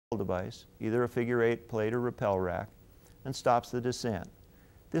device, either a figure-8 plate or rappel rack, and stops the descent.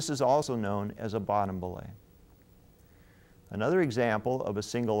 This is also known as a bottom belay. Another example of a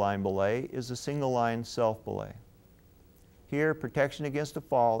single-line belay is a single-line self-belay. Here, protection against a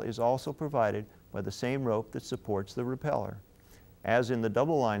fall is also provided by the same rope that supports the rappeller. As in the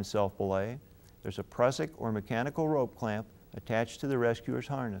double-line self-belay, there's a prusik or mechanical rope clamp attached to the rescuer's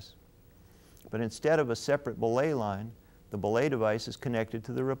harness. But instead of a separate belay line, the belay device is connected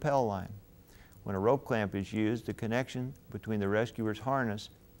to the rappel line. When a rope clamp is used, the connection between the rescuer's harness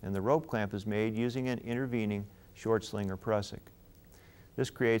and the rope clamp is made using an intervening short sling or prusik. This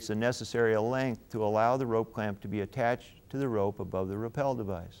creates the necessary length to allow the rope clamp to be attached to the rope above the rappel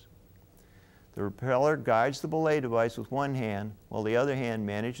device. The rappeller guides the belay device with one hand, while the other hand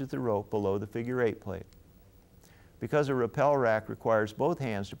manages the rope below the figure-8 plate. Because a rappel rack requires both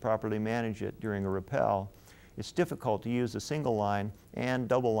hands to properly manage it during a rappel, it's difficult to use a single-line and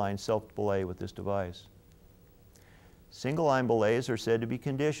double-line self-belay with this device. Single-line belays are said to be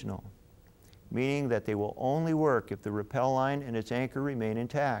conditional, meaning that they will only work if the rappel line and its anchor remain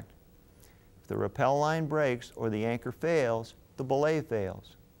intact. If the rappel line breaks or the anchor fails, the belay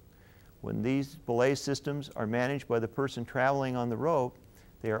fails. When these belay systems are managed by the person traveling on the rope,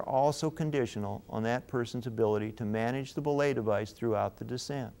 they are also conditional on that person's ability to manage the belay device throughout the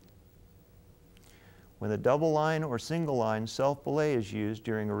descent. When the double line or single line self-belay is used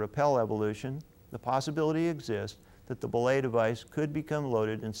during a rappel evolution, the possibility exists that the belay device could become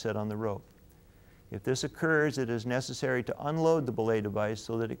loaded and set on the rope. If this occurs, it is necessary to unload the belay device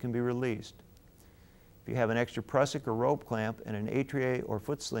so that it can be released. If you have an extra prusik or rope clamp and an atria or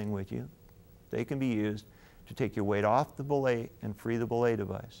foot sling with you, they can be used to take your weight off the belay and free the belay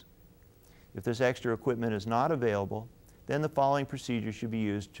device. If this extra equipment is not available, then the following procedure should be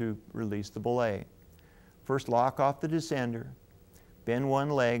used to release the belay. First, lock off the descender, bend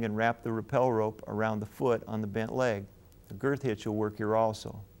one leg and wrap the rappel rope around the foot on the bent leg. The girth hitch will work here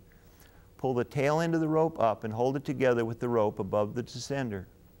also. Pull the tail end of the rope up and hold it together with the rope above the descender.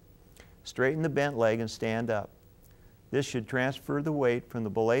 Straighten the bent leg and stand up. This should transfer the weight from the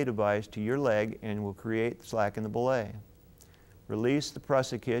belay device to your leg and will create slack in the belay. Release the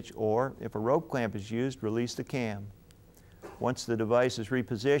prusik hitch, or if a rope clamp is used, release the cam. Once the device is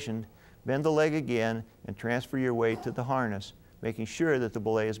repositioned, bend the leg again and transfer your weight to the harness, making sure that the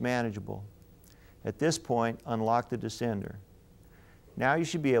belay is manageable. At this point, unlock the descender. Now you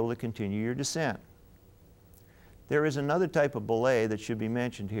should be able to continue your descent. There is another type of belay that should be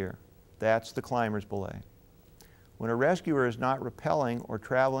mentioned here. That's the climber's belay. When a rescuer is not rappelling or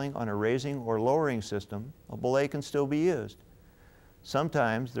traveling on a raising or lowering system, a belay can still be used.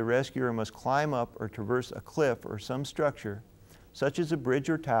 Sometimes the rescuer must climb up or traverse a cliff or some structure, such as a bridge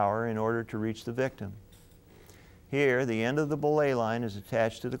or tower, in order to reach the victim. Here, the end of the belay line is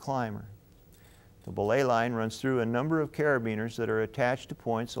attached to the climber. The belay line runs through a number of carabiners that are attached to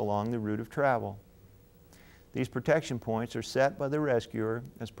points along the route of travel. These protection points are set by the rescuer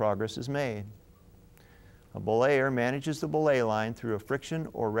as progress is made. A belayer manages the belay line through a friction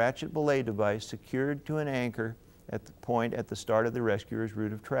or ratchet belay device secured to an anchor at the point at the start of the rescuer's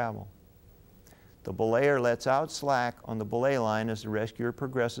route of travel. The belayer lets out slack on the belay line as the rescuer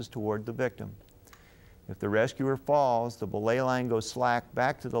progresses toward the victim. If the rescuer falls, the belay line goes slack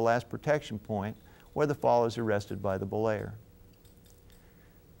back to the last protection point where the fall is arrested by the belayer.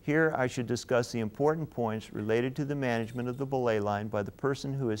 Here I should discuss the important points related to the management of the belay line by the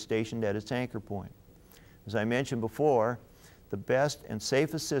person who is stationed at its anchor point. As I mentioned before, the best and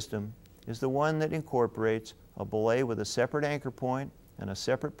safest system is the one that incorporates a belay with a separate anchor point and a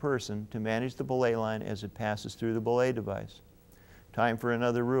separate person to manage the belay line as it passes through the belay device. Time for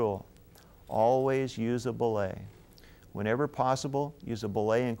another rule. Always use a belay. Whenever possible, use a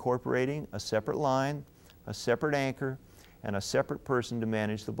belay incorporating a separate line, a separate anchor, and a separate person to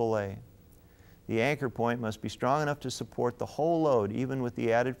manage the belay. The anchor point must be strong enough to support the whole load, even with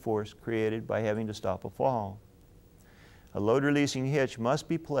the added force created by having to stop a fall. A load-releasing hitch must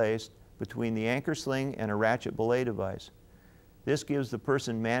be placed between the anchor sling and a ratchet belay device. This gives the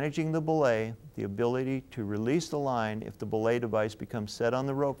person managing the belay the ability to release the line if the belay device becomes set on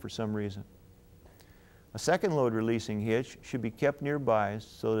the rope for some reason. A second load-releasing hitch should be kept nearby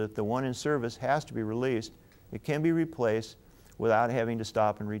so that if the one in service has to be released, it can be replaced without having to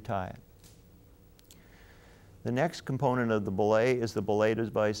stop and retie it. The next component of the belay is the belay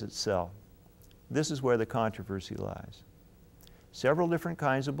device itself. This is where the controversy lies. Several different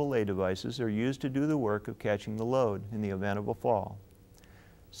kinds of belay devices are used to do the work of catching the load in the event of a fall.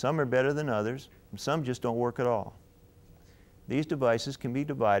 Some are better than others, and some just don't work at all. These devices can be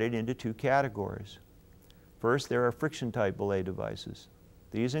divided into two categories. First, there are friction-type belay devices.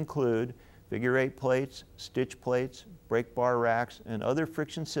 These include figure-8 plates, stitch plates, brake bar racks, and other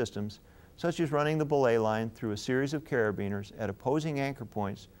friction systems, such as running the belay line through a series of carabiners at opposing anchor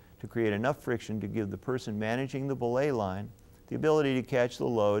points to create enough friction to give the person managing the belay line the ability to catch the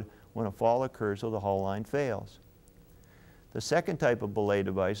load when a fall occurs or the haul line fails. The second type of belay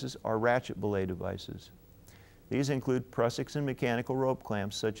devices are ratchet belay devices. These include prusiks and mechanical rope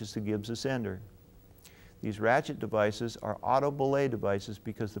clamps such as the Gibbs Ascender. These ratchet devices are auto belay devices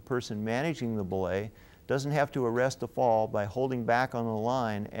because the person managing the belay doesn't have to arrest the fall by holding back on the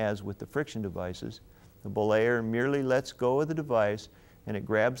line as with the friction devices. The belayer merely lets go of the device and it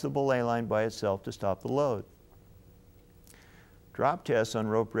grabs the belay line by itself to stop the load. Drop tests on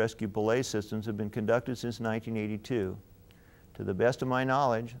rope rescue belay systems have been conducted since 1982. To the best of my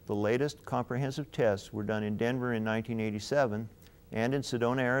knowledge, the latest comprehensive tests were done in Denver in 1987 and in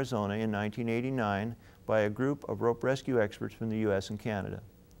Sedona, Arizona in 1989 by a group of rope rescue experts from the U.S. and Canada.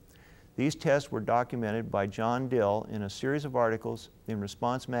 These tests were documented by John Dill in a series of articles in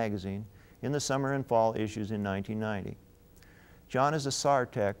Response magazine in the summer and fall issues in 1990. John is a SAR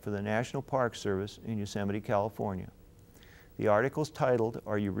tech for the National Park Service in Yosemite, California. The articles titled,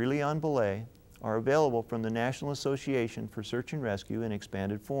 "Are You Really on Belay?" are available from the National Association for Search and Rescue in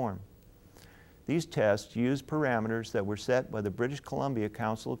expanded form. These tests use parameters that were set by the British Columbia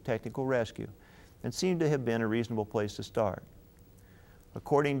Council of Technical Rescue and seem to have been a reasonable place to start.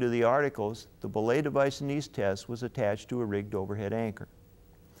 According to the articles, the belay device in these tests was attached to a rigged overhead anchor.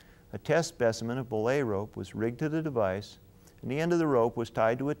 A test specimen of belay rope was rigged to the device, and the end of the rope was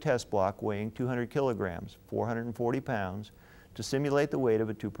tied to a test block weighing 200 kilograms, 440 pounds, to simulate the weight of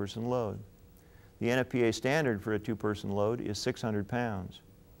a two-person load. The NFPA standard for a two-person load is 600 pounds.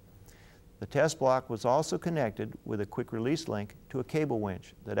 The test block was also connected with a quick release link to a cable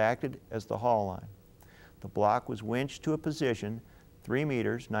winch that acted as the haul line. The block was winched to a position 3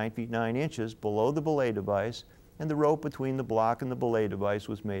 meters, 9 feet 9 inches below the belay device, and the rope between the block and the belay device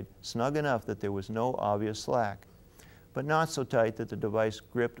was made snug enough that there was no obvious slack, but not so tight that the device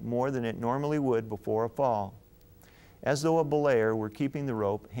gripped more than it normally would before a fall, as though a belayer were keeping the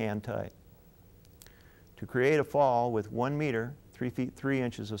rope hand tight. To create a fall with 1 meter, 3 feet 3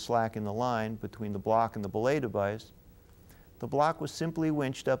 inches of slack in the line between the block and the belay device, the block was simply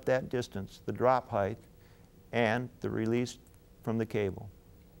winched up that distance, the drop height, and the release from the cable.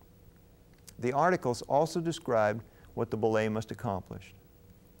 The articles also described what the belay must accomplish.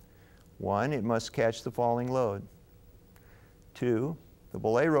 1, it must catch the falling load. 2, the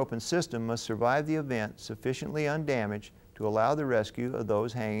belay rope and system must survive the event sufficiently undamaged to allow the rescue of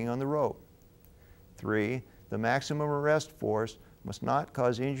those hanging on the rope. 3, the maximum arrest force must not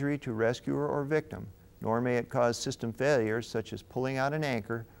cause injury to rescuer or victim, nor may it cause system failures such as pulling out an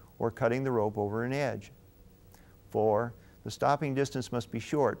anchor or cutting the rope over an edge. 4, the stopping distance must be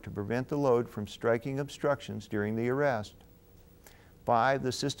short to prevent the load from striking obstructions during the arrest. 5,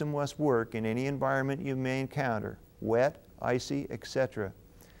 the system must work in any environment you may encounter, wet, icy, etc.,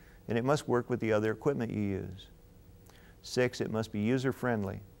 and it must work with the other equipment you use. 6, it must be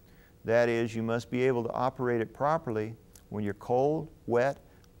user-friendly. That is, you must be able to operate it properly when you're cold, wet,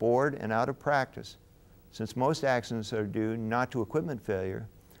 bored, and out of practice, since most accidents are due not to equipment failure,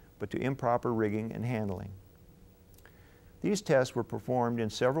 but to improper rigging and handling. These tests were performed in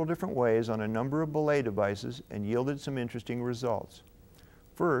several different ways on a number of belay devices and yielded some interesting results.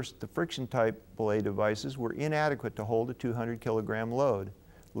 First, the friction-type belay devices were inadequate to hold a 200-kilogram load,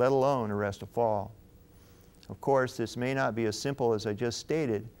 let alone arrest a fall. Of course, this may not be as simple as I just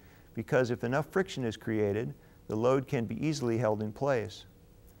stated, because if enough friction is created, the load can be easily held in place.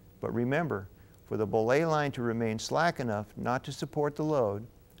 But remember, for the belay line to remain slack enough not to support the load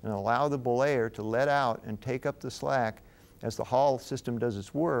and allow the belayer to let out and take up the slack as the haul system does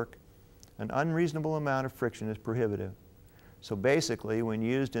its work, an unreasonable amount of friction is prohibitive. So basically, when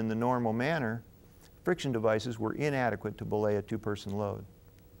used in the normal manner, friction devices were inadequate to belay a two-person load.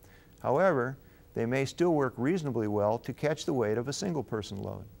 However, they may still work reasonably well to catch the weight of a single-person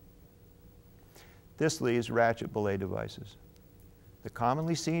load. This leaves ratchet belay devices. The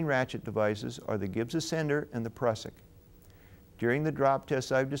commonly seen ratchet devices are the Gibbs Ascender and the Prusik. During the drop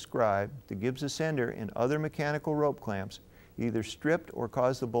tests I've described, the Gibbs Ascender and other mechanical rope clamps either stripped or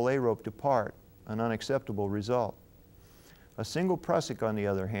caused the belay rope to part, an unacceptable result. A single Prusik, on the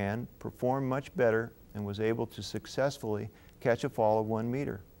other hand, performed much better and was able to successfully catch a fall of 1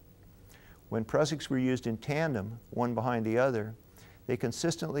 meter. When Prusiks were used in tandem, one behind the other, they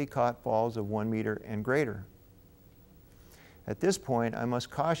consistently caught falls of 1 meter and greater. At this point, I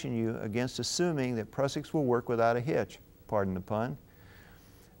must caution you against assuming that Prusiks will work without a hitch, pardon the pun.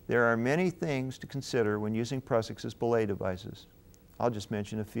 There are many things to consider when using Prusiks as belay devices. I'll just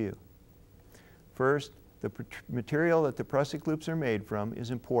mention a few. First, the material that the prusik loops are made from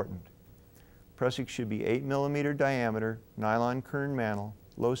is important. Prusik should be 8 mm diameter, nylon kern mantle,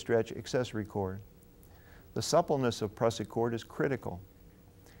 low stretch accessory cord. The suppleness of prusik cord is critical.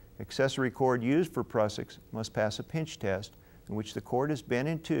 Accessory cord used for prusiks must pass a pinch test in which the cord is bent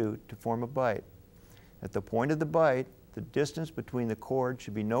in two to form a bite. At the point of the bite, the distance between the cord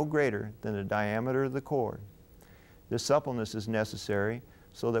should be no greater than the diameter of the cord. This suppleness is necessary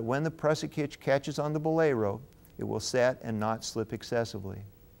so that when the prusik hitch catches on the belay rope, it will set and not slip excessively.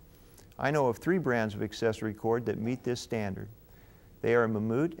 I know of 3 brands of accessory cord that meet this standard. They are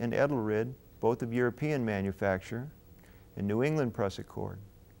Mammut and Edelrid, both of European manufacture, and New England prusik cord.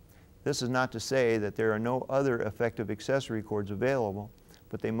 This is not to say that there are no other effective accessory cords available,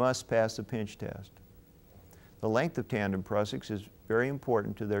 but they must pass the pinch test. The length of tandem prusiks is very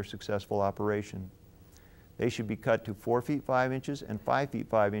important to their successful operation. They should be cut to 4 feet 5 inches and 5 feet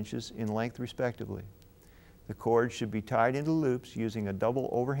 5 inches in length respectively. The cord should be tied into loops using a double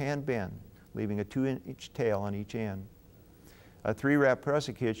overhand bend, leaving a 2-inch tail on each end. A 3-wrap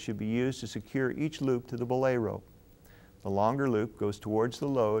prusik hitch should be used to secure each loop to the belay rope. The longer loop goes towards the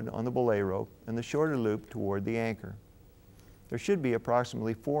load on the belay rope and the shorter loop toward the anchor. There should be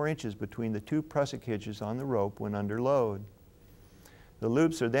approximately 4 inches between the 2 prusik hitches on the rope when under load. The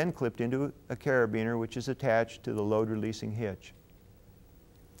loops are then clipped into a carabiner which is attached to the load-releasing hitch.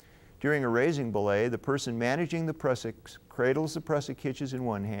 During a raising belay, the person managing the prusiks cradles the prusik hitches in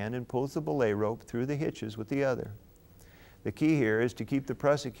one hand and pulls the belay rope through the hitches with the other. The key here is to keep the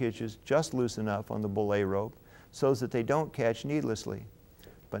prusik hitches just loose enough on the belay rope so that they don't catch needlessly,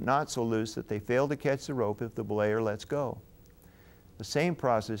 but not so loose that they fail to catch the rope if the belayer lets go. The same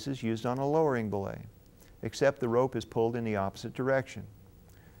process is used on a lowering belay, except the rope is pulled in the opposite direction.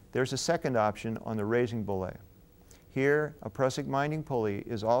 There's a second option on the raising belay. Here, a prusik minding pulley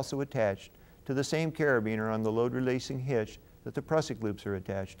is also attached to the same carabiner on the load-releasing hitch that the prusik loops are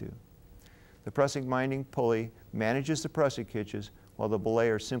attached to. The prusik minding pulley manages the prusik hitches while the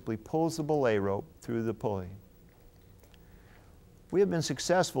belayer simply pulls the belay rope through the pulley. We have been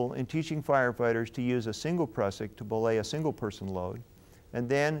successful in teaching firefighters to use a single prusik to belay a single-person load, and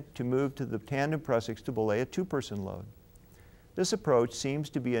then to move to the tandem prusiks to belay a 2-person load. This approach seems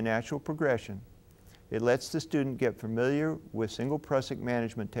to be a natural progression. It lets the student get familiar with single prusik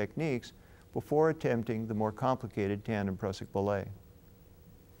management techniques before attempting the more complicated tandem prusik belay.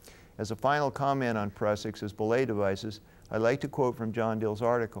 As a final comment on prusiks as belay devices, I'd like to quote from John Dill's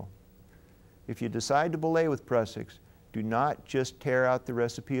article. If you decide to belay with prusiks, do not just tear out the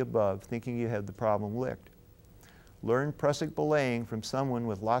recipe above thinking you have the problem licked. Learn prusik belaying from someone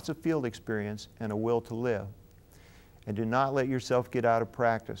with lots of field experience and a will to live. And do not let yourself get out of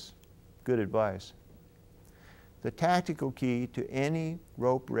practice. Good advice. The tactical key to any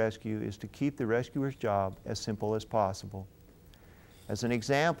rope rescue is to keep the rescuer's job as simple as possible. As an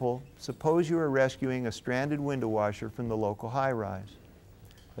example, suppose you are rescuing a stranded window washer from the local high-rise.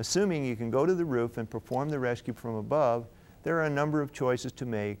 Assuming you can go to the roof and perform the rescue from above, there are a number of choices to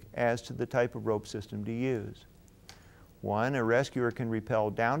make as to the type of rope system to use. 1, a rescuer can rappel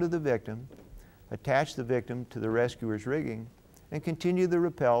down to the victim, attach the victim to the rescuer's rigging, and continue the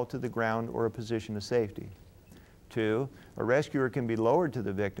rappel to the ground or a position of safety. 2, a rescuer can be lowered to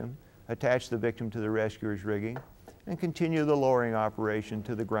the victim, attach the victim to the rescuer's rigging, and continue the lowering operation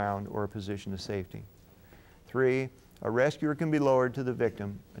to the ground or a position of safety. 3, a rescuer can be lowered to the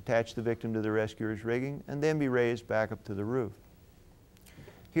victim, attach the victim to the rescuer's rigging, and then be raised back up to the roof.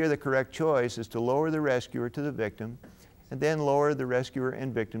 Here the correct choice is to lower the rescuer to the victim and then lower the rescuer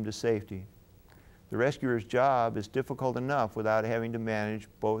and victim to safety. The rescuer's job is difficult enough without having to manage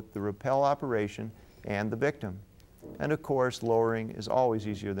both the rappel operation and the victim. And of course, lowering is always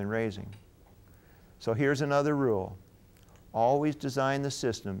easier than raising. So here's another rule. Always design the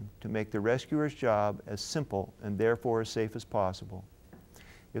system to make the rescuer's job as simple and therefore as safe as possible.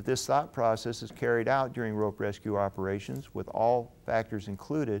 If this thought process is carried out during rope rescue operations with all factors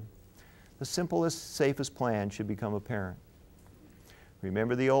included, the simplest, safest plan should become apparent.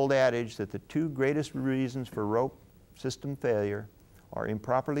 Remember the old adage that the 2 greatest reasons for rope system failure are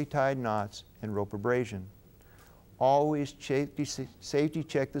improperly tied knots and rope abrasion. Always safety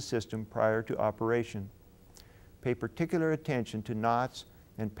check the system prior to operation. Pay particular attention to knots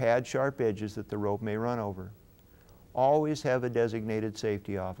and pad sharp edges that the rope may run over. Always have a designated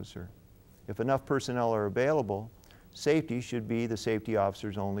safety officer. If enough personnel are available, safety should be the safety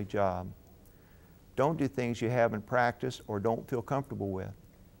officer's only job. Don't do things you haven't practiced or don't feel comfortable with.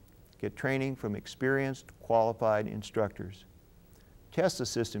 Get training from experienced, qualified instructors. Test the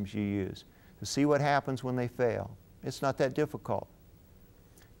systems you use to see what happens when they fail. It's not that difficult.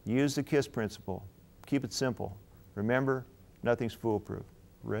 Use the KISS principle. Keep it simple. Remember, nothing's foolproof.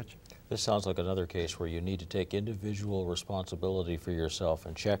 Rich? This sounds like another case where you need to take individual responsibility for yourself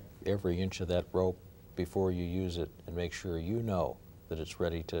and check every inch of that rope before you use it and make sure you know that it's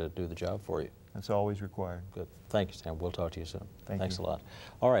ready to do the job for you. That's always required. Good. Thank you, Sam. We'll talk to you soon. Thanks a lot.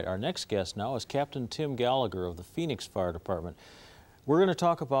 All right, our next guest now is Captain Tim Gallagher of the Phoenix Fire Department. We're going to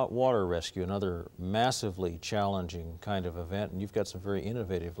talk about water rescue, another massively challenging kind of event, and you've got some very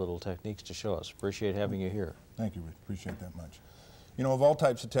innovative little techniques to show us. Appreciate having you here. Thank you, Rich. Appreciate that much. You know, of all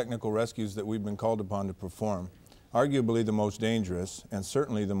types of technical rescues that we've been called upon to perform, arguably the most dangerous and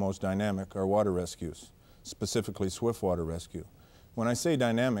certainly the most dynamic are water rescues, specifically swift water rescue. When I say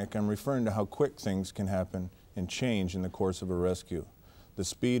dynamic, I'm referring to how quick things can happen and change in the course of a rescue. The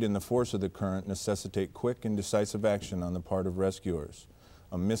speed and the force of the current necessitate quick and decisive action on the part of rescuers.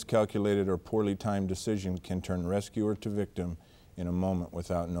 A miscalculated or poorly timed decision can turn rescuer to victim in a moment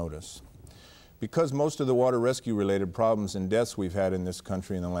without notice. Because most of the water rescue related problems and deaths we've had in this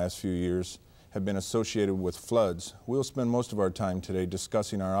country in the last few years have been associated with floods, we'll spend most of our time today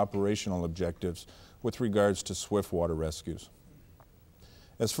discussing our operational objectives with regards to swift water rescues.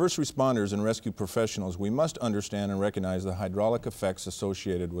 As first responders and rescue professionals, we must understand and recognize the hydraulic effects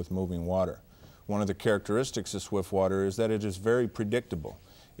associated with moving water. One of the characteristics of swift water is that it is very predictable.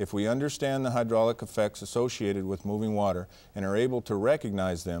 If we understand the hydraulic effects associated with moving water and are able to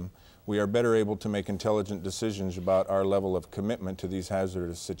recognize them, we are better able to make intelligent decisions about our level of commitment to these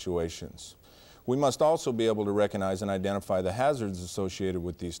hazardous situations. We must also be able to recognize and identify the hazards associated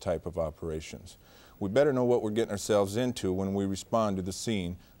with these type of operations. We better know what we're getting ourselves into when we respond to the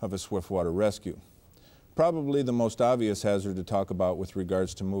scene of a swift water rescue. Probably the most obvious hazard to talk about with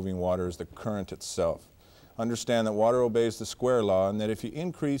regards to moving water is the current itself. Understand that water obeys the square law and that if you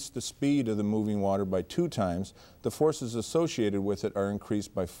increase the speed of the moving water by 2 times, the forces associated with it are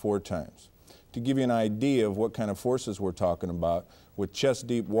increased by 4 times. To give you an idea of what kind of forces we're talking about, with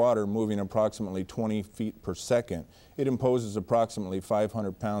chest-deep water moving approximately 20 feet per second, it imposes approximately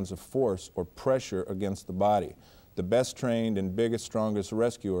 500 pounds of force or pressure against the body. The best trained and biggest, strongest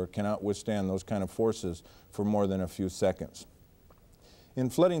rescuer cannot withstand those kind of forces for more than a few seconds. In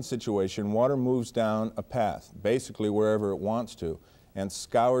flooding situation, water moves down a path, basically wherever it wants to, and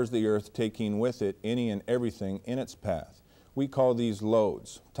scours the earth, taking with it any and everything in its path. We call these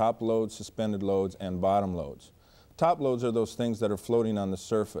loads: top loads, suspended loads, and bottom loads. Top loads are those things that are floating on the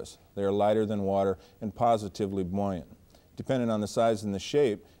surface. They are lighter than water and positively buoyant. Depending on the size and the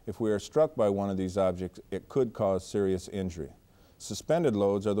shape, if we are struck by one of these objects, it could cause serious injury. Suspended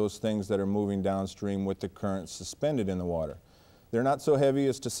loads are those things that are moving downstream with the current suspended in the water. They're not so heavy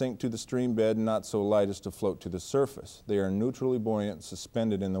as to sink to the stream bed and not so light as to float to the surface. They are neutrally buoyant,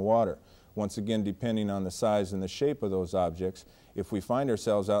 suspended in the water. Once again, depending on the size and the shape of those objects, if we find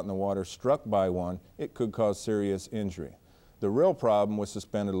ourselves out in the water struck by one, it could cause serious injury. The real problem with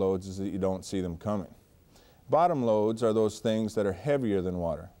suspended loads is that you don't see them coming. Bottom loads are those things that are heavier than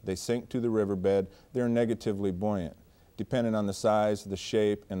water. They sink to the riverbed. They're negatively buoyant. Depending on the size, the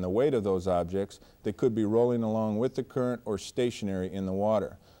shape, and the weight of those objects, they could be rolling along with the current or stationary in the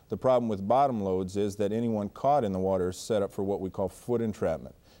water. The problem with bottom loads is that anyone caught in the water is set up for what we call foot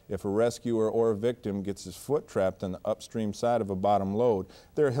entrapment. If a rescuer or a victim gets his foot trapped on the upstream side of a bottom load,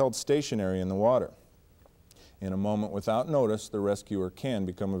 they're held stationary in the water. In a moment without notice, the rescuer can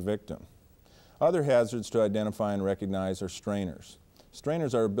become a victim. Other hazards to identify and recognize are strainers.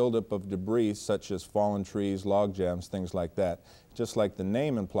 Strainers are a buildup of debris such as fallen trees, log jams, things like that. Just like the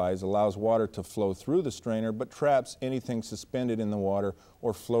name implies, allows water to flow through the strainer but traps anything suspended in the water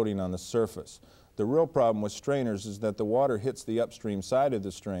or floating on the surface. The real problem with strainers is that the water hits the upstream side of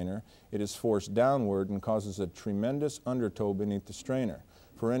the strainer, it is forced downward and causes a tremendous undertow beneath the strainer.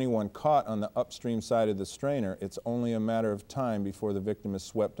 For anyone caught on the upstream side of the strainer, it's only a matter of time before the victim is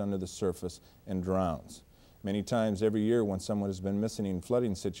swept under the surface and drowns. Many times every year when someone has been missing in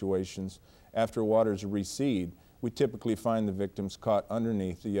flooding situations, after waters recede, we typically find the victims caught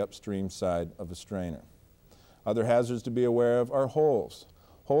underneath the upstream side of a strainer. Other hazards to be aware of are holes.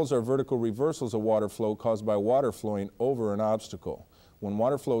 Holes are vertical reversals of water flow caused by water flowing over an obstacle. When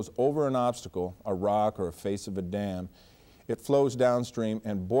water flows over an obstacle, a rock or a face of a dam, it flows downstream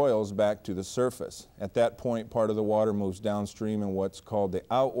and boils back to the surface. At that point, part of the water moves downstream in what's called the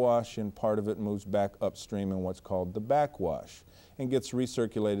outwash, and part of it moves back upstream in what's called the backwash, and gets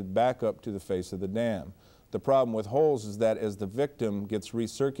recirculated back up to the face of the dam. The problem with holes is that as the victim gets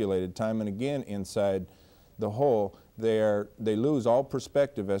recirculated time and again inside the hole, they lose all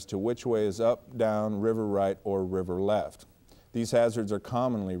perspective as to which way is up, down, river right, or river left. These hazards are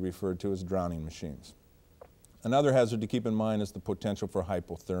commonly referred to as drowning machines. Another hazard to keep in mind is the potential for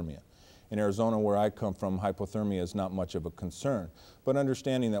hypothermia. In Arizona, where I come from, hypothermia is not much of a concern, but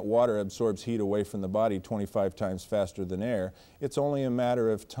understanding that water absorbs heat away from the body 25 times faster than air, it's only a matter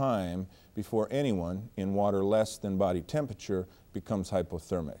of time before anyone in water less than body temperature becomes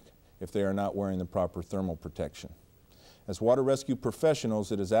hypothermic if they are not wearing the proper thermal protection. As water rescue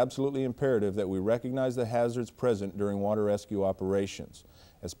professionals, it is absolutely imperative that we recognize the hazards present during water rescue operations.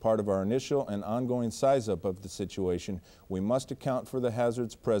 As part of our initial and ongoing size-up of the situation, we must account for the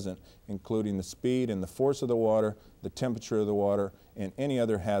hazards present, including the speed and the force of the water, the temperature of the water, and any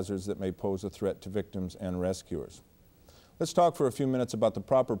other hazards that may pose a threat to victims and rescuers. Let's talk for a few minutes about the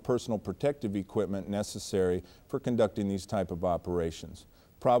proper personal protective equipment necessary for conducting these type of operations.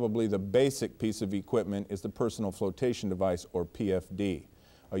 Probably the basic piece of equipment is the Personal Flotation Device, or PFD.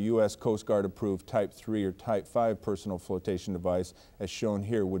 A U.S. Coast Guard approved Type 3 or Type 5 personal flotation device, as shown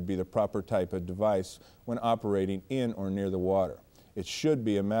here, would be the proper type of device when operating in or near the water. It should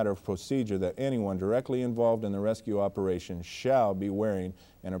be a matter of procedure that anyone directly involved in the rescue operation shall be wearing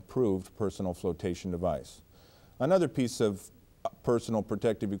an approved personal flotation device. Another piece of personal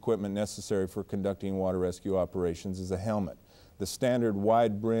protective equipment necessary for conducting water rescue operations is a helmet. The standard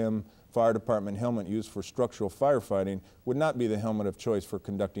wide brim fire department helmet used for structural firefighting would not be the helmet of choice for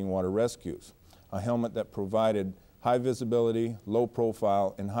conducting water rescues. A helmet that provided high visibility, low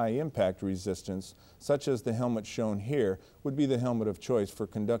profile, and high impact resistance, such as the helmet shown here, would be the helmet of choice for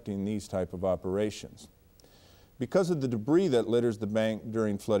conducting these type of operations. Because of the debris that litters the bank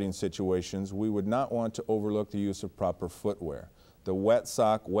during flooding situations, we would not want to overlook the use of proper footwear. The wet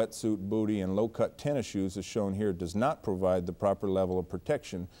sock, wetsuit, booty, and low-cut tennis shoes as shown here does not provide the proper level of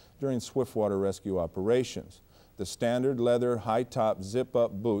protection during swift water rescue operations. The standard leather, high-top,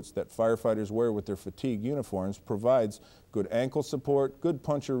 zip-up boots that firefighters wear with their fatigue uniforms provides good ankle support, good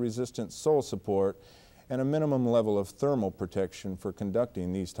puncture-resistant sole support, and a minimum level of thermal protection for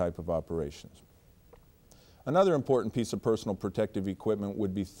conducting these type of operations. Another important piece of personal protective equipment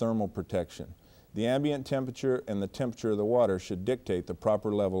would be thermal protection. The ambient temperature and the temperature of the water should dictate the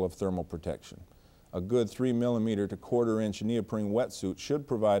proper level of thermal protection. A good 3 mm to 1/4 inch neoprene wetsuit should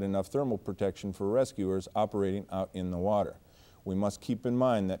provide enough thermal protection for rescuers operating out in the water. We must keep in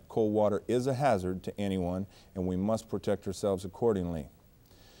mind that cold water is a hazard to anyone, and we must protect ourselves accordingly.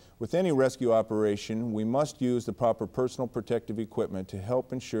 With any rescue operation, we must use the proper personal protective equipment to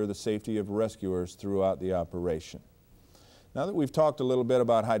help ensure the safety of rescuers throughout the operation. Now that we've talked a little bit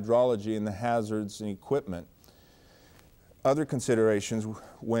about hydrology and the hazards and equipment, other considerations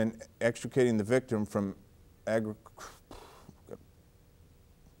when extricating the victim from got a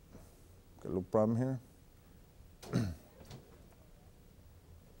little problem here?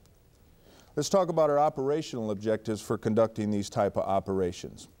 Let's talk about our operational objectives for conducting these type of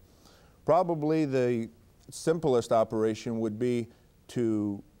operations. Probably the simplest operation would be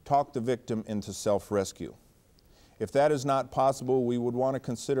to talk the victim into self-rescue. If that is not possible, we would want to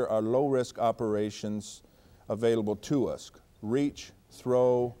consider our low-risk operations available to us. Reach,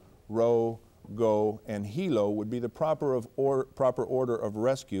 throw, row, go, and helo would be the proper order of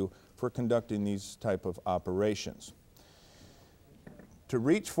rescue for conducting these type of operations. To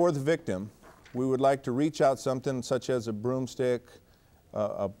reach for the victim, we would like to reach out something such as a broomstick,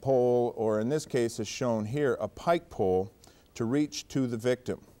 a pole, or in this case, as shown here, a pike pole to reach to the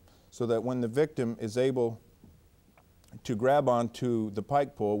victim, so that when the victim is able to grab onto the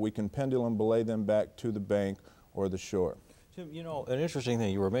pike pole, we can pendulum belay them back to the bank or the shore. Tim, you know, an interesting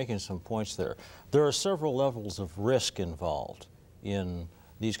thing, you were making some points there. There are several levels of risk involved in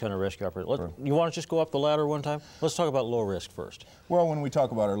these kind of rescue operations. You want to just go up the ladder one time? Let's talk about low risk first. Well, when we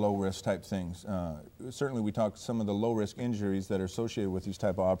talk about our low risk type things, certainly we talk some of the low risk injuries that are associated with these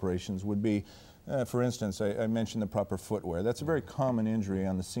type of operations would be, for instance, I mentioned the proper footwear. That's a very common injury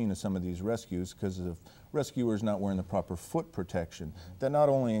on the scene of some of these rescues because of rescuers not wearing the proper foot protection. That not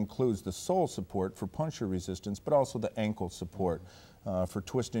only includes the sole support for puncture resistance, but also the ankle support for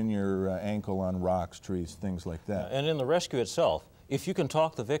twisting your ankle on rocks, trees, things like that. And in the rescue itself, if you can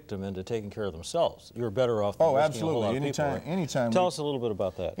talk the victim into taking care of themselves, you're better off than risking absolutely. A whole lot of people. Anytime. Tell us a little bit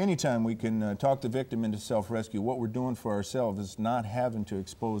about that. Anytime we can talk the victim into self-rescue, what we're doing for ourselves is not having to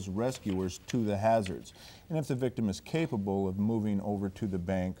expose rescuers to the hazards. And if the victim is capable of moving over to the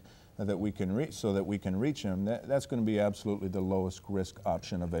bank that we can reach, so that we can reach them, that's going to be absolutely the lowest risk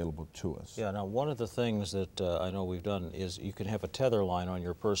option available to us. Yeah, now one of the things that I know we've done is you can have a tether line on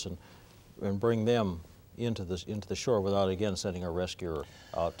your person and bring them into the shore without again sending a rescuer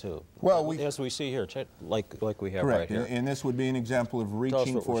out too. Well, as we see here, like we have correct. right here. And this would be an example of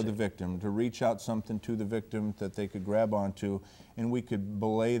reaching for the victim, to reach out something to the victim that they could grab onto, and we could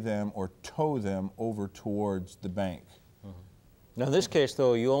belay them or tow them over towards the bank. Now in this case,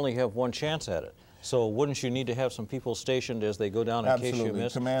 though, you only have one chance at it. So wouldn't you need to have some people stationed as they go down in case you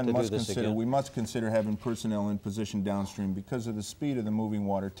miss Command to must do this consider, again? we must consider having personnel in position downstream. Because of the speed of the moving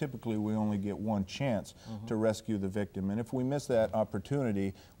water, typically we only get one chance to rescue the victim. And if we miss that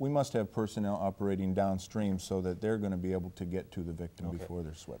opportunity, we must have personnel operating downstream so that they're going to be able to get to the victim before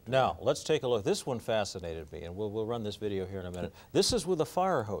they're swept away. Now, let's take a look. This one fascinated me, and we'll run this video here in a minute. This is with a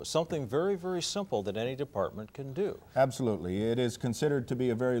fire hose, something very, very simple that any department can do. Absolutely. It is considered to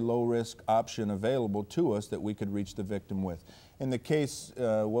be a very low-risk option available to us that we could reach the victim with. In the case,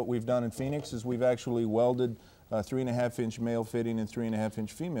 what we've done in Phoenix is we've actually welded 3.5-inch male fitting and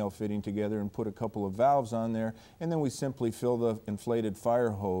 3.5-inch female fitting together and put a couple of valves on there, and then we simply fill the inflated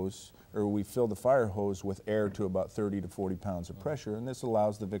fire hose, or we fill the fire hose with air to about 30 to 40 pounds of pressure, and this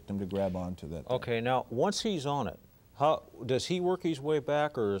allows the victim to grab onto that. Okay, now once he's on it, how does he work his way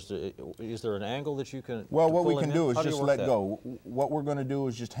back, or is there an angle that you can? Well, what we can do is just just let go. What we're going to do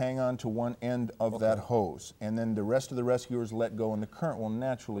is just hang on to one end of that hose, and then the rest of the rescuers let go, and the current will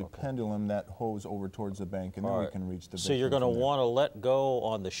naturally pendulum that hose over towards the bank, and then we can reach the victim. So you're going to want to let go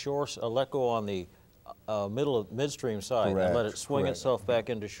on the shore, let go on the midstream side, and let it swing itself back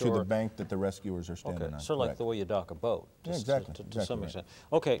into shore. To the bank that the rescuers are standing on. Sort of like the way you dock a boat. Exactly. To some extent.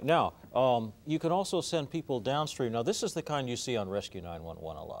 Okay, now, you can also send people downstream. Now, this is the kind you see on Rescue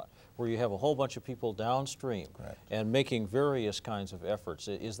 911 a lot, where you have a whole bunch of people downstream and making various kinds of efforts.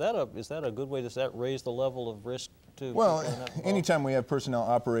 Is that a good way? Does that raise the level of risk to? Well, anytime we have personnel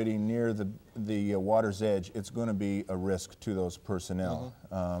operating near the water's edge, it's going to be a risk to those personnel.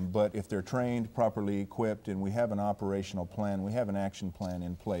 But if they're trained, properly equipped, and we have an operational plan, we have an action plan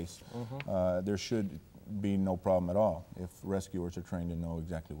in place, there should be no problem at all if rescuers are trained and know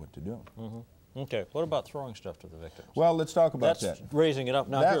exactly what to do. Okay, what about throwing stuff to the victims? Well, let's talk about that. That's raising it up.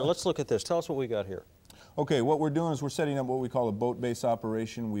 Now, here, let's look at this. Tell us what we got here. Okay, what we're doing is we're setting up what we call a boat-based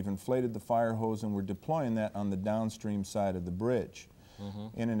operation. We've inflated the fire hose and we're deploying that on the downstream side of the bridge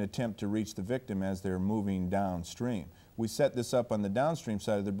in an attempt to reach the victim as they're moving downstream. We set this up on the downstream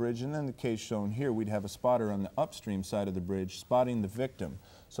side of the bridge, and in the case shown here, we'd have a spotter on the upstream side of the bridge spotting the victim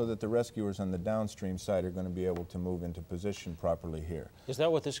so that the rescuers on the downstream side are going to be able to move into position properly here. Is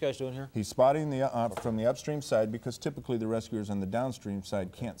that what this guy's doing here? He's spotting from the upstream side because typically the rescuers on the downstream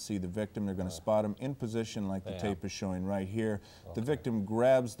side can't see the victim. They're going to spot him in position like the tape is showing right here. The victim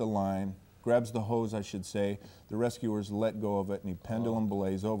grabs the line, grabs the hose, I should say. The rescuers let go of it, and he pendulum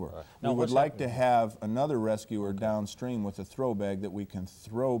belays over. We would like to have another rescuer downstream with a throw bag that we can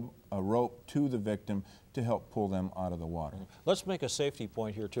throw a rope to the victim to help pull them out of the water. Let's make a safety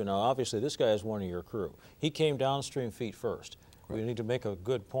point here, too. Now, obviously, this guy is one of your crew. He came downstream feet first. We need to make a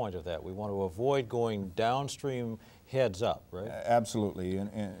good point of that. We want to avoid going downstream heads up, right? Absolutely,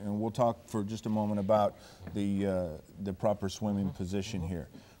 and we'll talk for just a moment about the proper swimming position here.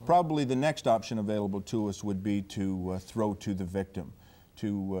 Probably the next option available to us would be to throw to the victim,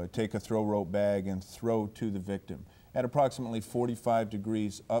 to take a throw rope bag and throw to the victim at approximately 45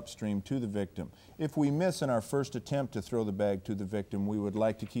 degrees upstream to the victim. If we miss in our first attempt to throw the bag to the victim, we would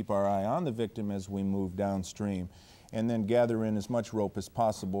like to keep our eye on the victim as we move downstream, and then gather in as much rope as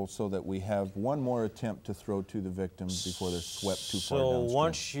possible so that we have one more attempt to throw to the victim before they're swept too far downstream. So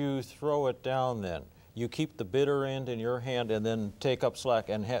once you throw it down then, you keep the bitter end in your hand and then take up slack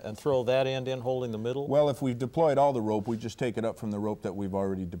and throw that end in holding the middle? Well, if we've deployed all the rope, we just take it up from the rope that we've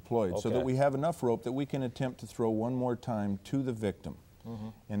already deployed so that we have enough rope that we can attempt to throw one more time to the victim.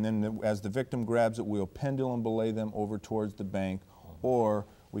 And then as the victim grabs it, we'll pendulum belay them over towards the bank, or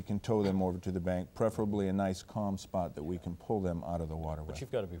we can tow them over to the bank, preferably a nice calm spot that we can pull them out of the water with. But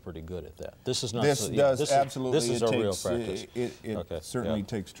you've got to be pretty good at that. This is not. This absolutely. This is a real practice. It certainly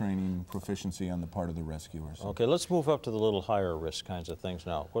takes training, proficiency on the part of the rescuers. Okay, let's move up to the little higher risk kinds of things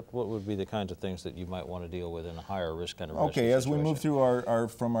now. What would be the kinds of things that you might want to deal with in a higher risk kind of rescue as situation? we move through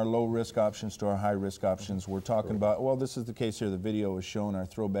from our low risk options to our high risk options, we're talking about, well, this is the case here. The video is showing our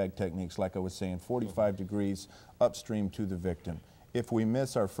throw bag techniques, like I was saying, 45 degrees upstream to the victim. If we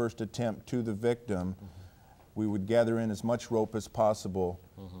miss our first attempt to the victim, we would gather in as much rope as possible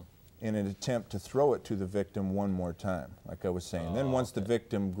in an attempt to throw it to the victim one more time, like I was saying. Then once the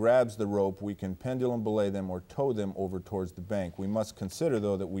victim grabs the rope, we can pendulum belay them or tow them over towards the bank. We must consider,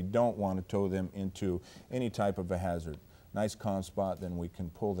 though, that we don't want to tow them into any type of a hazard. Nice calm spot, then we can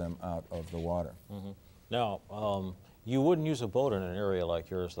pull them out of the water. Now, You wouldn't use a boat in an area like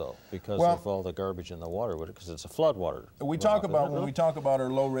yours, though, because of all the garbage in the water, would it? Because it's a flood water. We talk about, when we talk about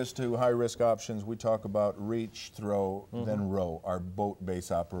our low risk to high risk options, we talk about reach, throw, then row, our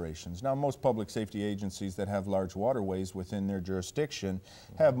boat-based operations. Now, most public safety agencies that have large waterways within their jurisdiction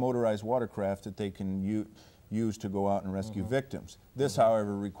have motorized watercraft that they can use to go out and rescue victims. This,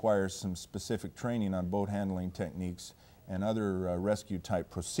 however, requires some specific training on boat handling techniques and other rescue type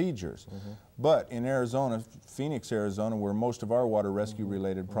procedures. But in Arizona, Phoenix, Arizona, where most of our water rescue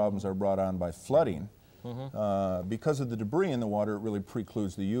related problems are brought on by flooding, because of the debris in the water, it really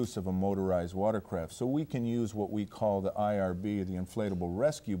precludes the use of a motorized watercraft. So we can use what we call the IRB, the inflatable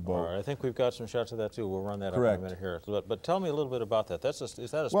rescue boat. All right, I think we've got some shots of that too. We'll run that up in a minute here. But tell me a little bit about that.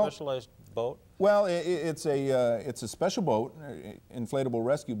 Is that a specialized boat? Well, it's a special boat, inflatable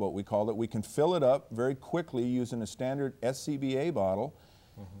rescue boat we call it. We can fill it up very quickly using a standard SCBA bottle.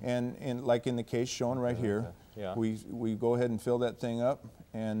 And like in the case shown right here, we go ahead and fill that thing up,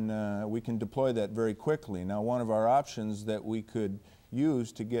 and we can deploy that very quickly. Now, one of our options that we could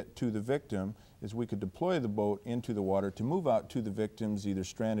use to get to the victim is we could deploy the boat into the water to move out to the victims either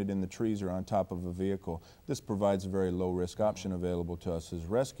stranded in the trees or on top of a vehicle. This provides a very low risk option available to us as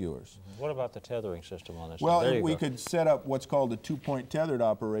rescuers. What about the tethering system on this? Well, we could set up what's called a two-point tethered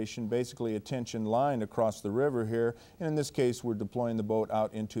operation, basically a tension line across the river here, and in this case we're deploying the boat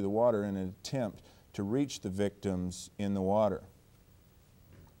out into the water in an attempt to reach the victims in the water.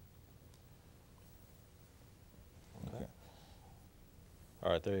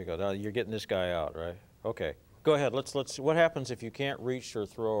 All right, there you go. Now you're getting this guy out, right? Okay. Go ahead. Let's. What happens if you can't reach or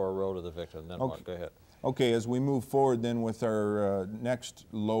throw or row to the victim? Then what? Go ahead. Okay. As we move forward, then with our next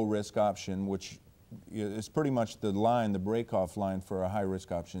low-risk option, which is pretty much the line, the break-off line for our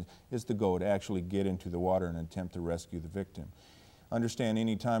high-risk option, is to go to actually get into the water and attempt to rescue the victim. Understand,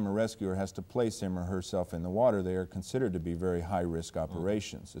 any time a rescuer has to place him or herself in the water, they are considered to be very high-risk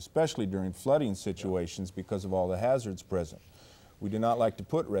operations, especially during flooding situations because of all the hazards present. We do not like to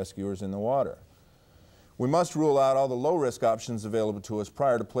put rescuers in the water. We must rule out all the low-risk options available to us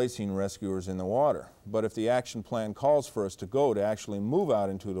prior to placing rescuers in the water. But if the action plan calls for us to go to actually move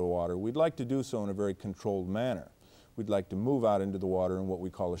out into the water, we'd like to do so in a very controlled manner. We'd like to move out into the water in what we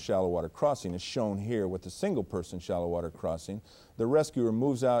call a shallow water crossing, as shown here with a single-person shallow water crossing. The rescuer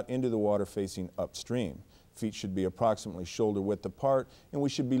moves out into the water facing upstream. Feet should be approximately shoulder width apart, and we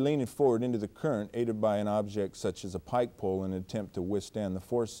should be leaning forward into the current, aided by an object such as a pike pole in an attempt to withstand the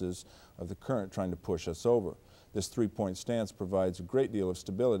forces of the current trying to push us over. This three-point stance provides a great deal of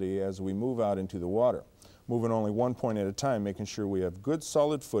stability as we move out into the water, moving only one point at a time, making sure we have good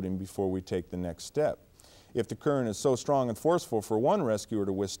solid footing before we take the next step. If the current is so strong and forceful for one rescuer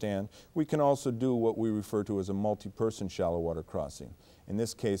to withstand, we can also do what we refer to as a multi-person shallow water crossing. In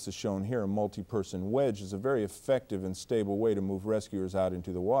this case, as shown here, a multi-person wedge is a very effective and stable way to move rescuers out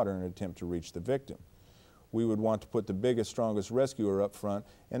into the water in an attempt to reach the victim. We would want to put the biggest, strongest rescuer up front,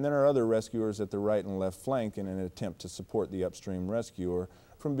 and then our other rescuers at the right and left flank in an attempt to support the upstream rescuer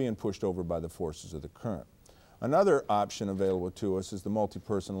from being pushed over by the forces of the current. Another option available to us is the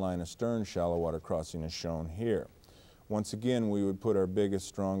multi-person line astern shallow water crossing as shown here. Once again, we would put our biggest,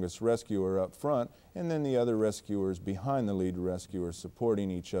 strongest rescuer up front, and then the other rescuers behind the lead rescuer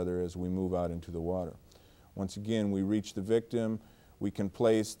supporting each other as we move out into the water. Once again, we reach the victim. We can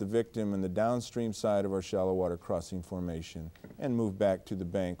place the victim in the downstream side of our shallow water crossing formation and move back to the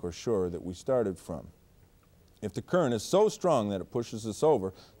bank or shore that we started from. If the current is so strong that it pushes us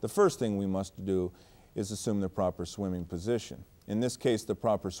over, the first thing we must do is assume the proper swimming position. In this case, the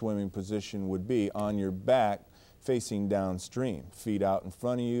proper swimming position would be on your back facing downstream, feet out in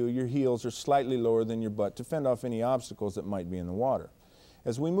front of you, your heels are slightly lower than your butt to fend off any obstacles that might be in the water.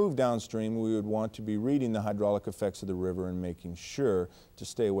 As we move downstream, we would want to be reading the hydraulic effects of the river and making sure to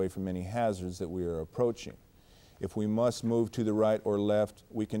stay away from any hazards that we are approaching. If we must move to the right or left,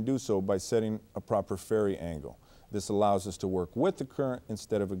 we can do so by setting a proper ferry angle. This allows us to work with the current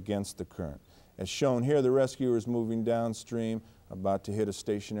instead of against the current. As shown here, the rescuer is moving downstream, about to hit a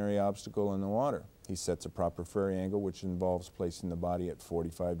stationary obstacle in the water. He sets a proper ferry angle, which involves placing the body at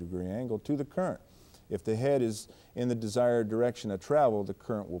 45-degree angle to the current. If the head is in the desired direction of travel, the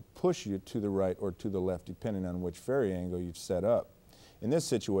current will push you to the right or to the left, depending on which ferry angle you've set up. In this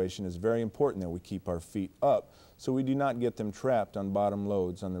situation, it's very important that we keep our feet up so we do not get them trapped on bottom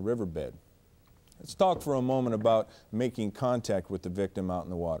loads on the riverbed. Let's talk for a moment about making contact with the victim out in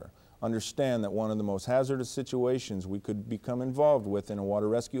the water. Understand that one of the most hazardous situations we could become involved with in a water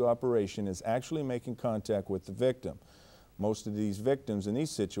rescue operation is actually making contact with the victim. Most of these victims in these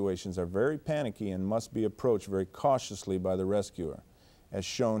situations are very panicky and must be approached very cautiously by the rescuer. As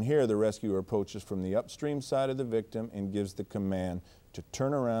shown here, the rescuer approaches from the upstream side of the victim and gives the command to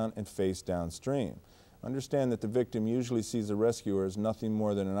turn around and face downstream. Understand that the victim usually sees the rescuer as nothing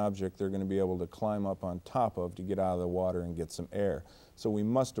more than an object they're going to be able to climb up on top of to get out of the water and get some air. So we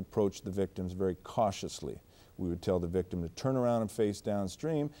must approach the victims very cautiously. We would tell the victim to turn around and face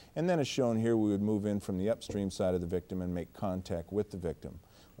downstream, and then as shown here, we would move in from the upstream side of the victim and make contact with the victim.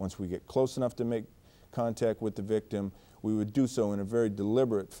 Once we get close enough to make contact with the victim, we would do so in a very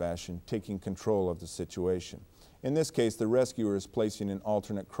deliberate fashion, taking control of the situation. In this case, the rescuer is placing an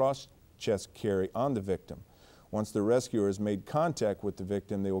alternate cross-chest carry on the victim. Once the rescuer has made contact with the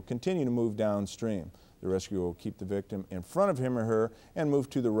victim, they will continue to move downstream. The rescuer will keep the victim in front of him or her and move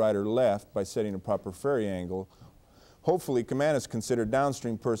to the right or left by setting a proper ferry angle. Hopefully, command is considered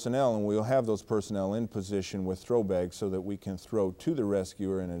downstream personnel, and we'll have those personnel in position with throw bags so that we can throw to the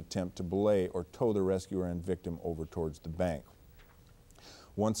rescuer in an attempt to belay or tow the rescuer and victim over towards the bank.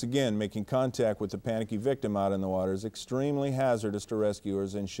 Once again, making contact with the panicky victim out in the water is extremely hazardous to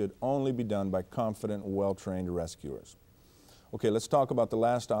rescuers and should only be done by confident, well-trained rescuers. Okay, let's talk about the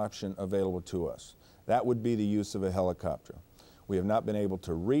last option available to us. That would be the use of a helicopter. We have not been able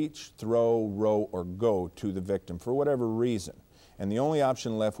to reach, throw, row, or go to the victim for whatever reason, and the only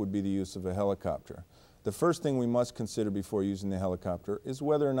option left would be the use of a helicopter. The first thing we must consider before using the helicopter is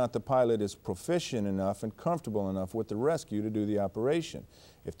whether or not the pilot is proficient enough and comfortable enough with the rescue to do the operation.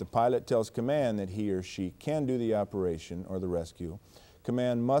 If the pilot tells command that he or she can do the operation or the rescue,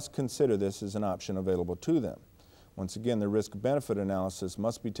 command must consider this as an option available to them. Once again, the risk-benefit analysis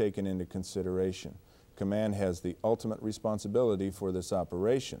must be taken into consideration. Command has the ultimate responsibility for this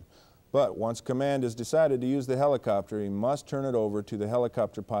operation. But once command has decided to use the helicopter, he must turn it over to the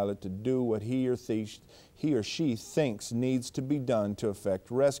helicopter pilot to do what he or she thinks needs to be done to effect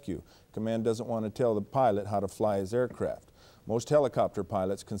rescue. Command doesn't want to tell the pilot how to fly his aircraft. Most helicopter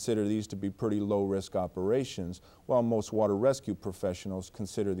pilots consider these to be pretty low-risk operations, while most water rescue professionals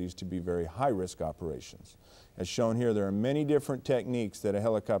consider these to be very high-risk operations. As shown here, there are many different techniques that a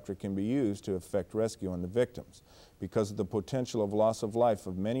helicopter can be used to effect rescue on the victims. Because of the potential of loss of life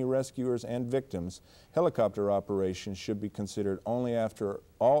of many rescuers and victims, helicopter operations should be considered only after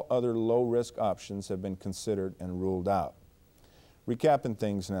all other low-risk options have been considered and ruled out. Recapping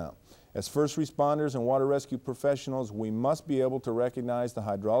things now. As first responders and water rescue professionals, we must be able to recognize the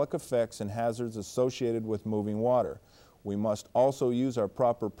hydraulic effects and hazards associated with moving water. We must also use our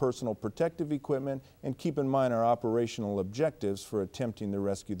proper personal protective equipment and keep in mind our operational objectives for attempting to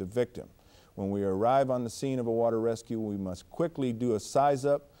rescue the victim. When we arrive on the scene of a water rescue, we must quickly do a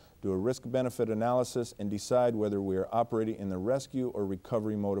size-up, do a risk-benefit analysis, and decide whether we are operating in the rescue or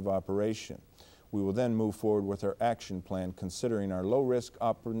recovery mode of operation. We will then move forward with our action plan, considering our low-risk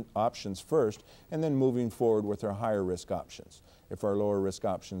options first, and then moving forward with our higher-risk options, if our lower-risk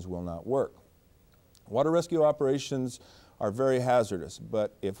options will not work. Water rescue operations are very hazardous,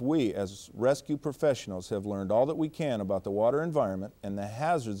 but if we, as rescue professionals, have learned all that we can about the water environment and the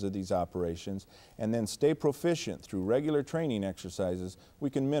hazards of these operations, and then stay proficient through regular training exercises, we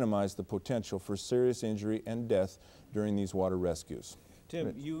can minimize the potential for serious injury and death during these water rescues.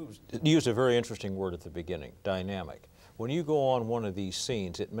 Tim, you used a very interesting word at the beginning, dynamic. When you go on one of these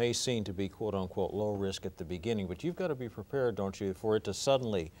scenes, it may seem to be quote-unquote low risk at the beginning, but you've got to be prepared, don't you, for it to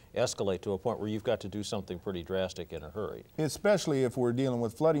suddenly escalate to a point where you've got to do something pretty drastic in a hurry. Especially if we're dealing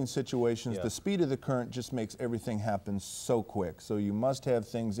with flooding situations, Yeah. The speed of the current just makes everything happen so quick. So you must have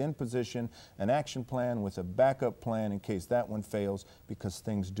things in position, an action plan with a backup plan in case that one fails, because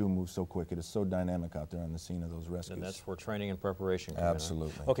things do move so quick. It is so dynamic out there on the scene of those rescues. And that's where training and preparation come in, right?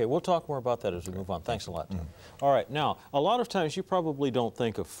 Absolutely. Okay, we'll talk more about that as we move on. Thanks a lot, Tim. All right, now, a lot of times you probably don't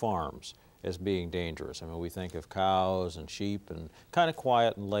think of farms as being dangerous. I mean, we think of cows and sheep and kind of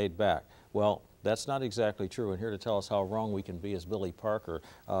quiet and laid back. Well, that's not exactly true, and here to tell us how wrong we can be is Billy Parker.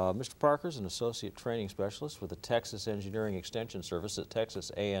 Mr. Parker is an associate training specialist with the Texas Engineering Extension Service at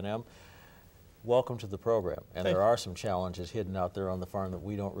Texas A&M. Welcome to the program. And there are some challenges hidden out there on the farm that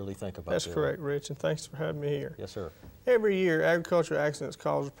we don't really think about. That's correct, Rich, and thanks for having me here. Yes, sir. Every year, agricultural accidents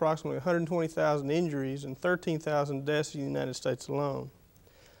cause approximately 120,000 injuries and 13,000 deaths in the United States alone.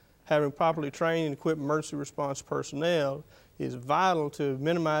 Having properly trained and equipped emergency response personnel is vital to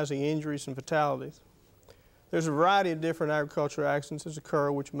minimizing injuries and fatalities. There's a variety of different agricultural accidents that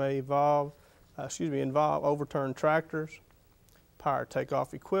occur which may involve overturned tractors, power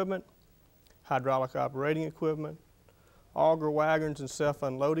takeoff equipment, hydraulic operating equipment, auger wagons and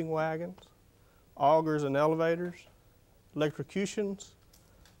self-unloading wagons, augers and elevators, electrocutions,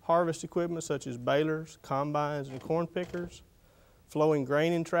 harvest equipment such as balers, combines, and corn pickers, flowing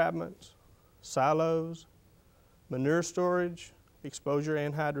grain entrapments, silos, manure storage, exposure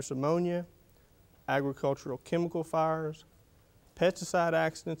to anhydrous ammonia, agricultural chemical fires, pesticide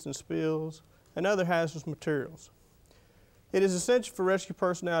accidents and spills, and other hazardous materials. It is essential for rescue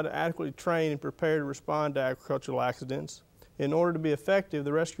personnel to adequately train and prepare to respond to agricultural accidents. In order to be effective,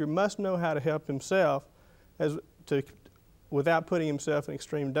 the rescuer must know how to help himself without putting himself in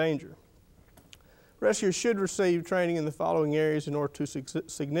extreme danger. Rescuers should receive training in the following areas in order to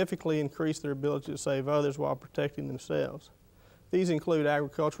significantly increase their ability to save others while protecting themselves. These include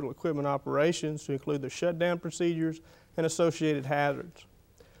agricultural equipment operations, to include the shutdown procedures and associated hazards,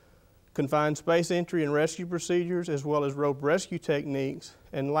 confined space entry and rescue procedures, as well as rope rescue techniques,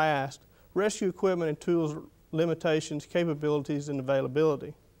 and last, rescue equipment and tools limitations, capabilities, and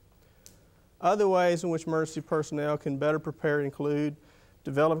availability. Other ways in which emergency personnel can better prepare include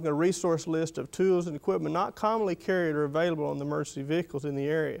developing a resource list of tools and equipment not commonly carried or available on the emergency vehicles in the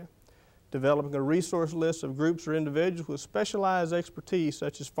area, developing a resource list of groups or individuals with specialized expertise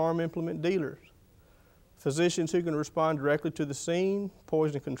such as farm implement dealers, physicians who can respond directly to the scene,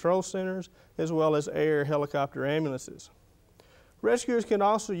 poison control centers, as well as air, helicopter, ambulances. Rescuers can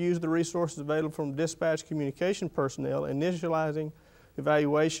also use the resources available from dispatch communication personnel, initializing,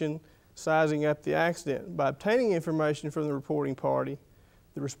 evaluation, sizing up the accident. By obtaining information from the reporting party,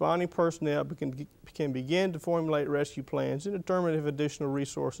 the responding personnel can begin to formulate rescue plans and determine if additional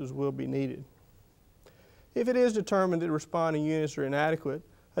resources will be needed. If it is determined that responding units are inadequate,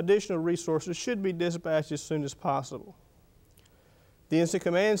 additional resources should be dispatched as soon as possible. The instant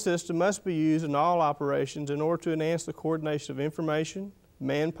command system must be used in all operations in order to enhance the coordination of information,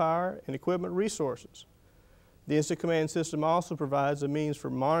 manpower, and equipment resources. The instant command system also provides a means for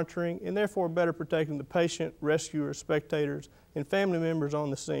monitoring and therefore better protecting the patient, rescuers, spectators, and family members on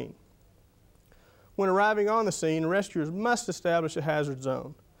the scene. When arriving on the scene, rescuers must establish a hazard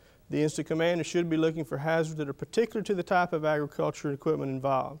zone. The instant commander should be looking for hazards that are particular to the type of agriculture equipment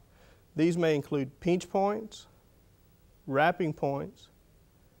involved. These may include pinch points, wrapping points,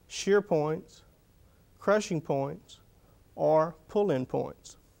 shear points, crushing points, or pull-in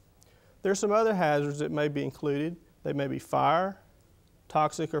points. There are some other hazards that may be included. They may be fire,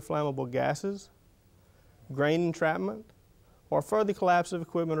 toxic or flammable gases, grain entrapment, or further collapse of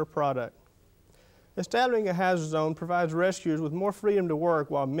equipment or product. Establishing a hazard zone provides rescuers with more freedom to work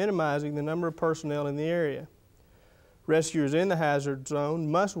while minimizing the number of personnel in the area. Rescuers in the hazard zone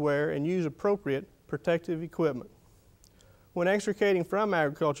must wear and use appropriate protective equipment. When extricating from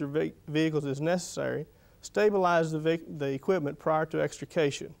agriculture vehicles is necessary, stabilize the equipment prior to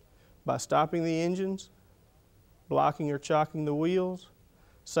extrication by stopping the engines, blocking or chocking the wheels,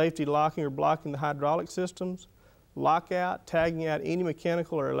 safety locking or blocking the hydraulic systems, lockout, tagging out any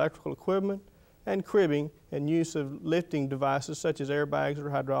mechanical or electrical equipment, and cribbing and use of lifting devices such as airbags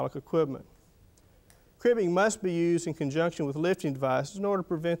or hydraulic equipment. Cribbing must be used in conjunction with lifting devices in order to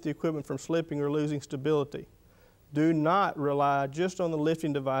prevent the equipment from slipping or losing stability. Do not rely just on the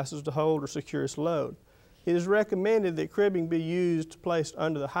lifting devices to hold or secure its load. It is recommended that cribbing be used placed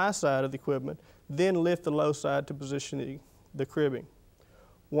under the high side of the equipment, then lift the low side to position the cribbing.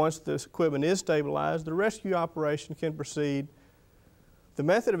 Once the equipment is stabilized, the rescue operation can proceed. The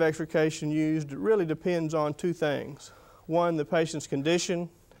method of extrication used really depends on two things. One, the patient's condition,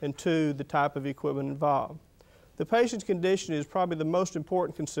 and two, the type of equipment involved. The patient's condition is probably the most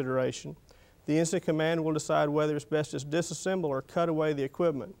important consideration. The instant command will decide whether it's best to disassemble or cut away the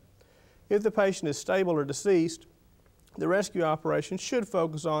equipment. If the patient is stable or deceased, the rescue operation should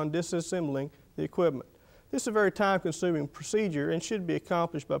focus on disassembling the equipment. This is a very time-consuming procedure and should be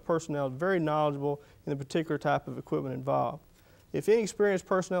accomplished by personnel very knowledgeable in the particular type of equipment involved. If inexperienced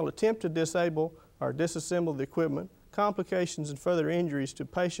personnel attempt to disable or disassemble the equipment, complications and further injuries to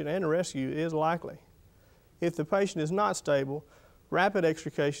patient and rescue is likely. If the patient is not stable, rapid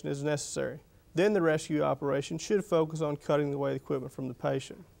extrication is necessary. Then the rescue operation should focus on cutting away the equipment from the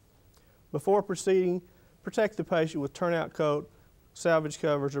patient. Before proceeding, protect the patient with turnout coat, salvage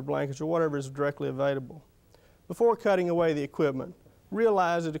covers or blankets or whatever is directly available. Before cutting away the equipment,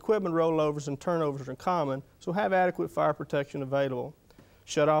 realize that equipment rollovers and turnovers are common, so have adequate fire protection available.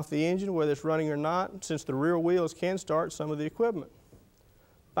 Shut off the engine whether it's running or not, since the rear wheels can start some of the equipment.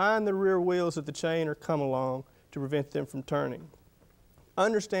 Bind the rear wheels at the chain or come along to prevent them from turning.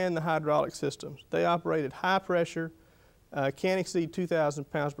 Understand the hydraulic systems. They operate at high pressure, can exceed 2,000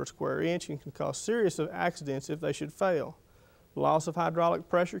 pounds per square inch, and can cause serious accidents if they should fail. Loss of hydraulic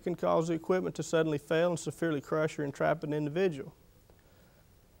pressure can cause the equipment to suddenly fail and severely crush or entrap an individual.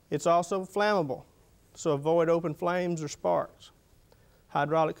 It's also flammable, so avoid open flames or sparks.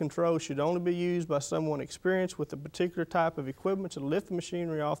 Hydraulic control should only be used by someone experienced with a particular type of equipment to lift the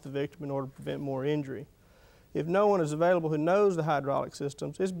machinery off the victim in order to prevent more injury. If no one is available who knows the hydraulic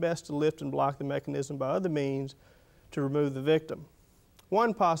systems, it's best to lift and block the mechanism by other means to remove the victim.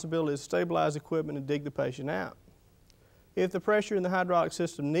 One possibility is to stabilize equipment and dig the patient out. If the pressure in the hydraulic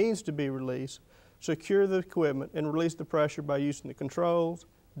system needs to be released, secure the equipment and release the pressure by using the controls,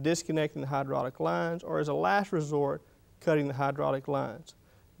 disconnecting the hydraulic lines, or as a last resort, cutting the hydraulic lines.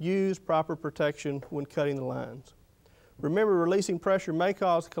 Use proper protection when cutting the lines. Remember, releasing pressure may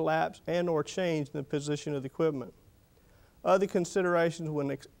cause collapse and/or change in the position of the equipment. Other considerations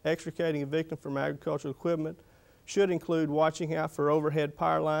when extricating a victim from agricultural equipment should include watching out for overhead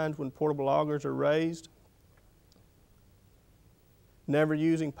power lines when portable augers are raised, never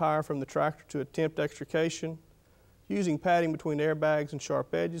using power from the tractor to attempt extrication, using padding between airbags and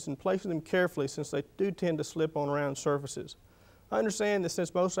sharp edges, and placing them carefully since they do tend to slip on round surfaces. Understand that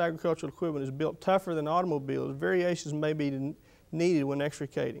since most agricultural equipment is built tougher than automobiles, variations may be needed when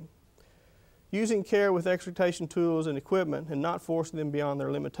extricating. Using care with extrication tools and equipment and not forcing them beyond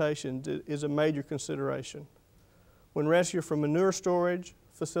their limitations is a major consideration. When rescuing from manure storage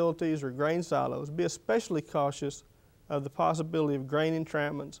facilities or grain silos, be especially cautious of the possibility of grain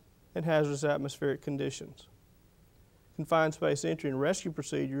entrapments and hazardous atmospheric conditions. Confined space entry and rescue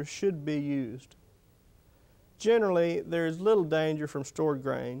procedures should be used. Generally, there is little danger from stored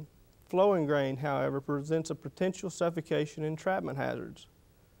grain. Flowing grain, however, presents a potential suffocation and entrapment hazards.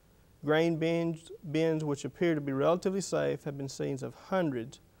 Grain bins which appear to be relatively safe have been scenes of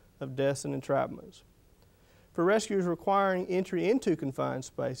hundreds of deaths and entrapments. For rescuers requiring entry into confined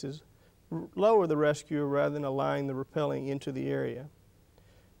spaces, lower the rescuer rather than allowing the rappelling into the area.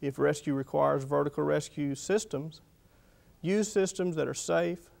 If rescue requires vertical rescue systems, use systems that are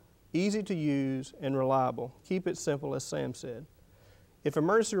safe, easy to use, and reliable. Keep it simple, as Sam said. If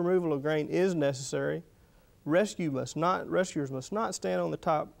emergency removal of grain is necessary, rescuers must not stand on the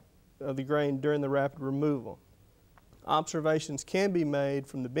top of the grain during the rapid removal. Observations can be made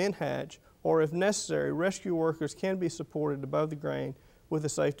from the bin hatch, or if necessary, rescue workers can be supported above the grain with a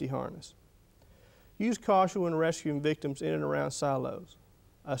safety harness. Use caution when rescuing victims in and around silos.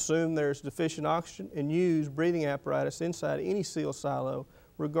 Assume there is sufficient oxygen and use breathing apparatus inside any sealed silo,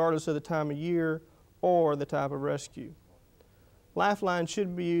 regardless of the time of year or the type of rescue. Lifelines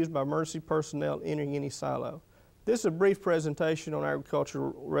should be used by emergency personnel entering any silo. This is a brief presentation on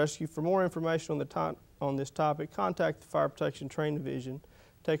agricultural rescue. For more information on this topic, contact the Fire Protection Training Division,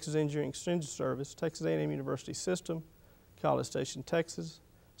 Texas Engineering Extension Service, Texas A&M University System, College Station, Texas,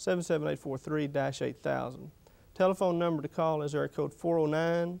 77843-8000. Telephone number to call is area code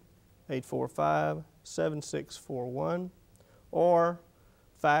 409-845-7641 or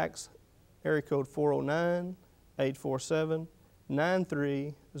fax area code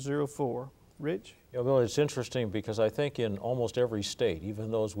 409-847-9304. Rich? Yeah, Bill, it's interesting because I think in almost every state, even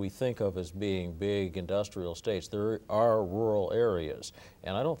those we think of as being big industrial states, there are rural areas.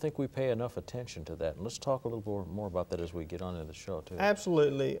 And I don't think we pay enough attention to that. And let's talk a little more about that as we get on into the show, too.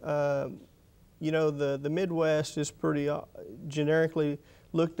 Absolutely. You know, the Midwest is pretty generically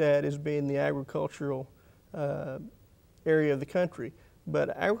looked at as being the agricultural area of the country. But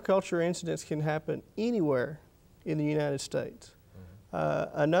agriculture incidents can happen anywhere in the United States.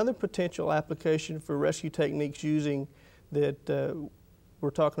 Another potential application for rescue techniques using that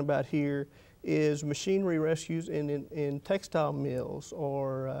we're talking about here is machinery rescues in textile mills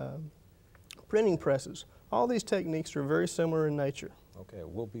or printing presses. All these techniques are very similar in nature. Okay,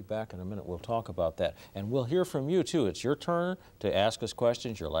 we'll be back in a minute. We'll talk about that. And we'll hear from you, too. It's your turn to ask us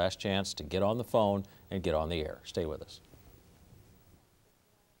questions, your last chance to get on the phone and get on the air. Stay with us.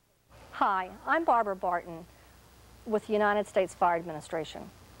 Hi, I'm Barbara Barton with the United States Fire Administration.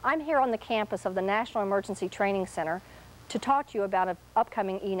 I'm here on the campus of the National Emergency Training Center to talk to you about an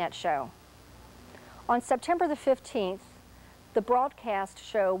upcoming EENET show. On September the 15th, the broadcast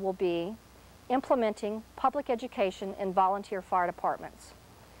show will be Implementing Public Education in Volunteer Fire Departments.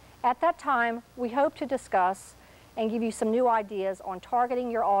 At that time, we hope to discuss and give you some new ideas on targeting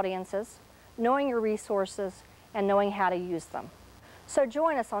your audiences, knowing your resources, and knowing how to use them. So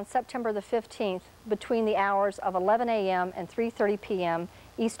join us on September the 15th between the hours of 11 a.m. and 3:30 p.m.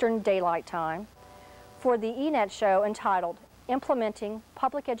 Eastern Daylight Time for the EENET show entitled Implementing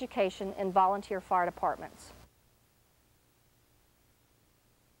Public Education in Volunteer Fire Departments.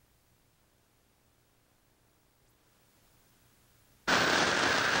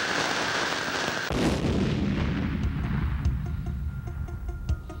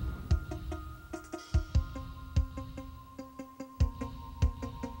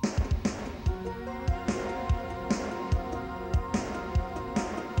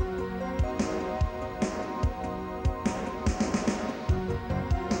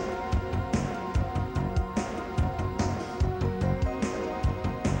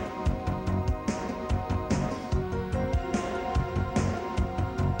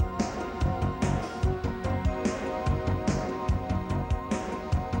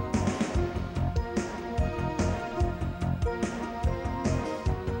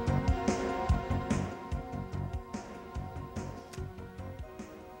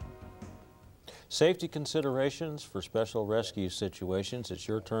 Safety considerations for special rescue situations. It's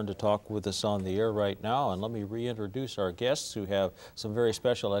your turn to talk with us on the air right now, and let me reintroduce our guests who have some very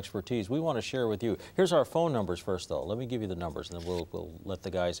special expertise we want to share with you. Here's our phone numbers first, though. Let me give you the numbers, and then we'll let the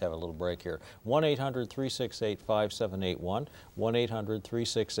guys have a little break here. 1-800-368-5781,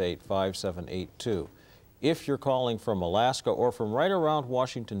 1-800-368-5782. If you're calling from Alaska or from right around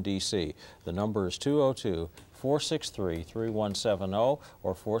Washington, D.C., the number is 202-463-3170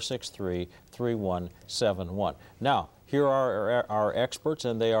 or 463-3171. Now, here are our experts,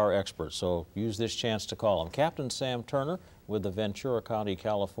 and they are experts, so use this chance to call them. Captain Sam Turner with the Ventura County,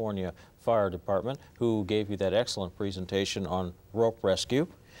 California Fire Department, who gave you that excellent presentation on rope rescue.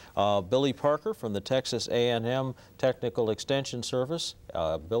 Billy Parker from the Texas A&M Technical Extension Service.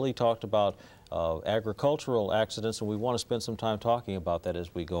 Billy talked about agricultural accidents, and we want to spend some time talking about that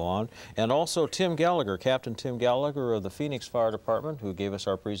as we go on. And also Tim Gallagher, Captain Tim Gallagher of the Phoenix Fire Department, who gave us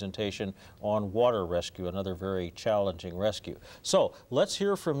our presentation on water rescue, another very challenging rescue. So let's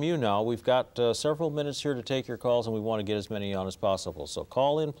hear from you now. We've got several minutes here to take your calls, and we want to get as many on as possible. So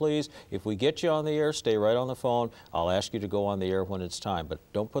call in, please. If we get you on the air, stay right on the phone. I'll ask you to go on the air when it's time, but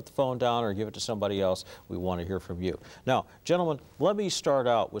don't put the phone down or give it to somebody else. We want to hear from you. Now, gentlemen, let me start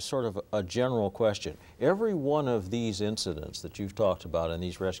out with sort of a general question. Every one of these incidents that you've talked about in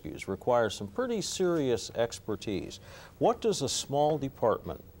these rescues requires some pretty serious expertise. What does a small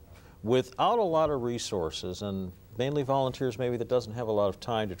department without a lot of resources and mainly volunteers maybe that doesn't have a lot of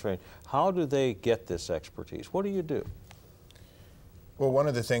time to train, how do they get this expertise? What do you do? Well, one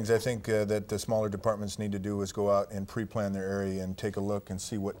of the things I think that the smaller departments need to do is go out and pre-plan their area and take a look and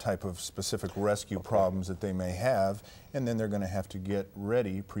see what type of specific rescue problems that they may have, and then they're going to have to get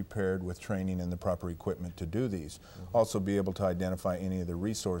ready, prepared with training and the proper equipment to do these. Also be able to identify any of the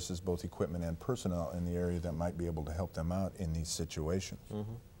resources, both equipment and personnel, in the area that might be able to help them out in these situations.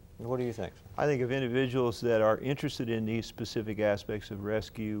 What do you think? I think if individuals that are interested in these specific aspects of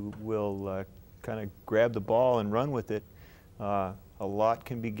rescue will kind of grab the ball and run with it, a lot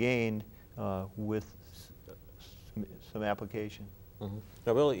can be gained with some application.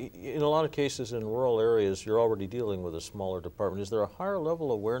 Now, Billy, in a lot of cases in rural areas, you're already dealing with a smaller department. Is there a higher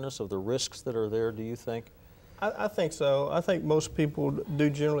level awareness of the risks that are there, do you think? I think so. I think most people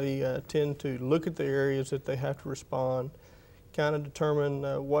do generally tend to look at the areas that they have to respond, kind of determine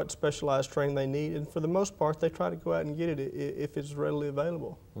what specialized training they need, and for the most part they try to go out and get it if it's readily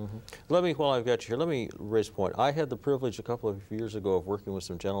available. Let me, while I've got you here, let me raise a point. I had the privilege a couple of years ago of working with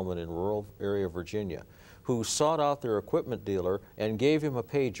some gentlemen in rural area of Virginia who sought out their equipment dealer and gave him a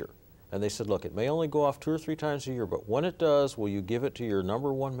pager. And they said, look, it may only go off 2 or 3 times a year, but when it does, will you give it to your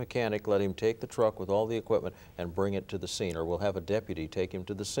 #1 mechanic, let him take the truck with all the equipment and bring it to the scene, or we'll have a deputy take him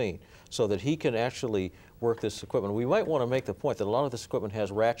to the scene so that he can actually work this equipment. We might want to make the point that a lot of this equipment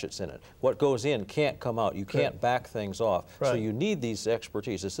has ratchets in it. What goes in can't come out. You can't back things off. So you need these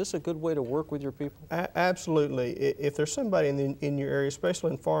expertise. Is this a good way to work with your people? Absolutely. If there's somebody in your area,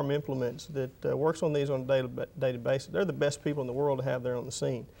 especially in farm implements, that works on these on a daily basis, they're the best people in the world to have there on the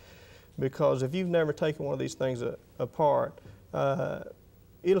scene. Because if you've never taken one of these things apart,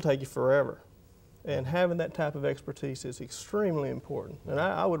 it'll take you forever. And having that type of expertise is extremely important. And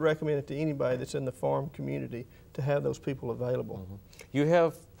I would recommend it to anybody that's in the farm community to have those people available. You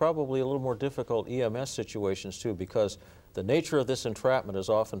have probably a little more difficult EMS situations too, because the nature of this entrapment is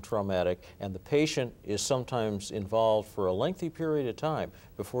often traumatic, and the patient is sometimes involved for a lengthy period of time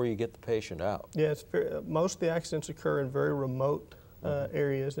before you get the patient out. Yeah, most of the accidents occur in very remote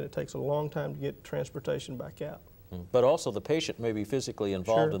areas, and it takes a long time to get transportation back out. But also the patient may be physically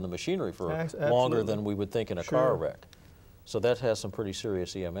involved in the machinery for longer than we would think in a car wreck. So that has some pretty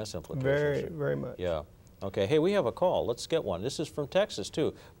serious EMS implications. Very much. Yeah. Okay, hey, we have a call. Let's get one. This is from Texas,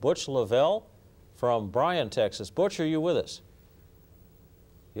 too. Butch Lavelle from Bryan, Texas. Butch, are you with us?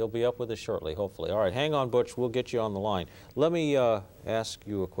 You'll be up with us shortly, hopefully. All right, hang on, Butch. We'll get you on the line. Let me ask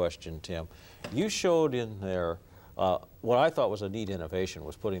you a question, Tim. You showed in there what I thought was a neat innovation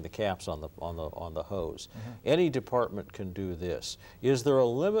was putting the caps on the hose. Any department can do this. Is there a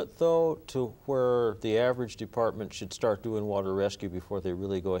limit, though, to where the average department should start doing water rescue before they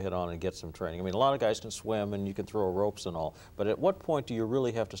really go ahead on and get some training? I mean, a lot of guys can swim and you can throw ropes and all, but at what point do you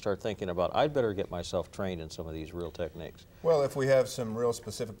really have to start thinking about, I'd better get myself trained in some of these real techniques? Well, if we have some real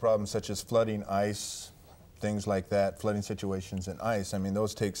specific problems such as flooding, ice, things like that, flooding situations and ice, I mean,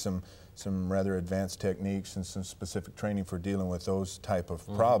 those take some rather advanced techniques and some specific training for dealing with those type of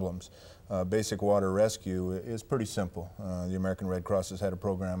problems. Basic water rescue is pretty simple. The American Red Cross has had a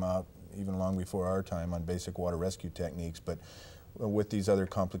program out even long before our time on basic water rescue techniques, but with these other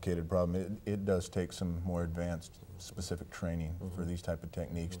complicated problems, it does take some more advanced specific training for these type of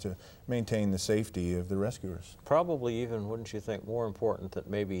techniques to maintain the safety of the rescuers. Probably even, wouldn't you think, more important that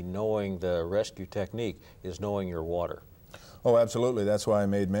maybe knowing the rescue technique is knowing your water? Oh, absolutely. That's why I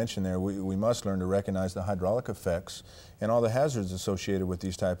made mention there. We must learn to recognize the hydraulic effects and all the hazards associated with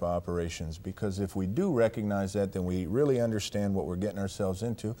these type of operations, because if we do recognize that, then we really understand what we're getting ourselves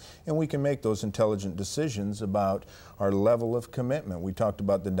into, and we can make those intelligent decisions about our level of commitment. We talked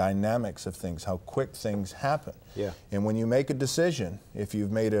about the dynamics of things, how quick things happen. Yeah. And when you make a decision, if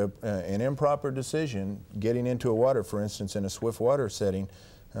you've made an improper decision, getting into a water, for instance, in a swift water setting,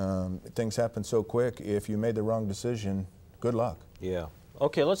 things happen so quick. If you made the wrong decision, good luck. Yeah.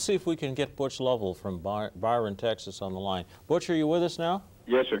 Okay, let's see if we can get Butch Lovell from Byron, Texas on the line. Butch, are you with us now?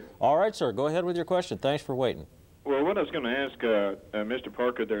 Yes, sir. All right, sir. Go ahead with your question. Thanks for waiting. Well, what I was going to ask Mr.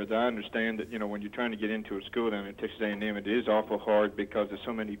 Parker there is I understand that, you know, when you're trying to get into a school down at Texas A&M, it is awful hard because there's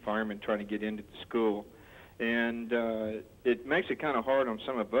so many firemen trying to get into the school. And it makes it kind of hard on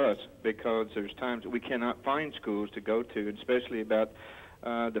some of us because there's times that we cannot find schools to go to, and especially about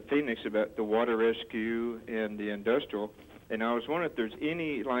the Phoenix, about the water rescue and the industrial. And I was wondering if there's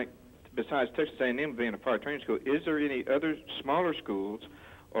any, like, besides Texas A&M being a fire training school, is there any other smaller schools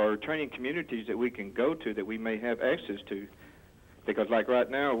or training communities that we can go to that we may have access to? Because, like,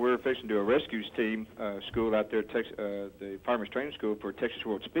 right now, we're fixing to do a rescues team school out there at the Fireman's Training School for Texas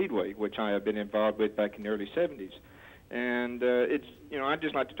World Speedway, which I have been involved with back in the early 70s. And it's, you know, I'd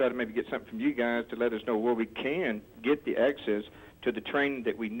just like to try to maybe get something from you guys to let us know where we can get the access to the training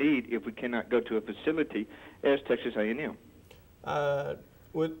that we need if we cannot go to a facility as Texas A&M.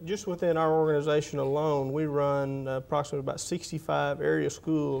 Just within our organization alone, we run approximately about 65 area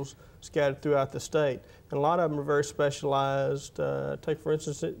schools scattered throughout the state. And a lot of them are very specialized. Take, for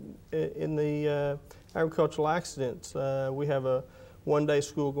instance, in the agricultural accidents, we have a one-day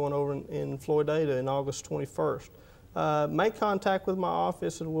school going over in Floydada in August 21st. Make contact with my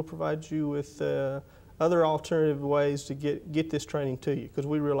office and we'll provide you with other alternative ways to get this training to you, because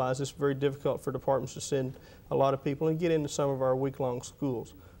we realize it's very difficult for departments to send a lot of people and get into some of our week-long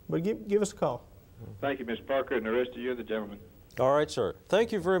schools. But give us a call. Thank you, Mr. Parker, and the rest of you, the gentlemen. All right, sir.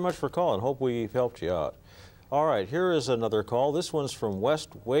 Thank you very much for calling. Hope we've helped you out. All right, here is another call. This one's from West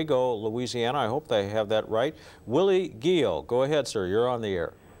Wago, Louisiana. I hope they have that right. Willie Gio. Go ahead, sir. You're on the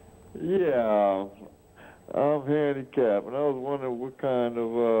air. Yeah, I'm handicapped, and I was wondering what kind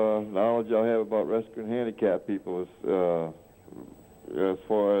of knowledge y'all have about rescuing handicapped people as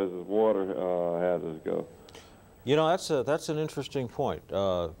far as water hazards go. You know, that's an interesting point.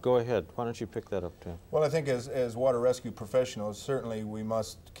 Go ahead. Why don't you pick that up, Tim? Well, I think as water rescue professionals, certainly we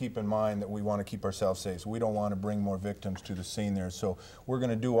must keep in mind that we want to keep ourselves safe. So we don't want to bring more victims to the scene there. So we're going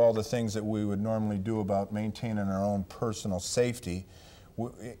to do all the things that we would normally do about maintaining our own personal safety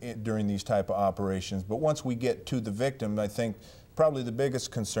during these type of operations. But once we get to the victim, I think probably the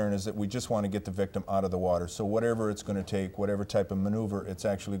biggest concern is that we just want to get the victim out of the water. So whatever it's going to take, whatever type of maneuver it's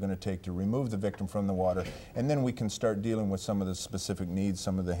actually going to take to remove the victim from the water, and then we can start dealing with some of the specific needs,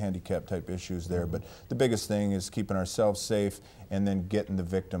 some of the handicap type issues there. But the biggest thing is keeping ourselves safe and then getting the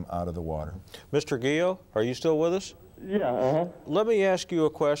victim out of the water. Mr. Gio, are you still with us? Yeah, Let me ask you a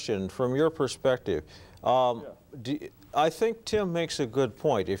question from your perspective. I think Tim makes a good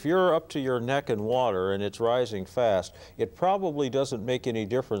point. If you're up to your neck in water and it's rising fast, it probably doesn't make any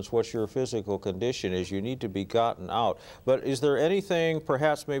difference what your physical condition is. You need to be gotten out. But is there anything,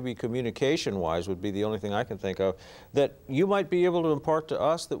 perhaps maybe communication-wise would be the only thing I can think of, that you might be able to impart to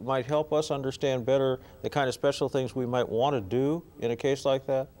us that might help us understand better the kind of special things we might want to do in a case like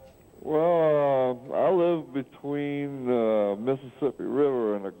that? Well, I live between the Mississippi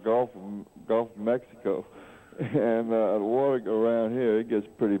River and the Gulf of Mexico. And the water around here, it gets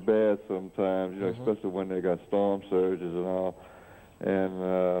pretty bad sometimes, you know, especially when they got storm surges and all. And,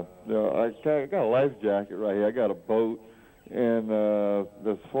 you know, I got a life jacket right here. I got a boat. And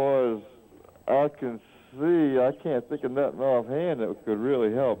as far as I can see, I can't think of nothing offhand that could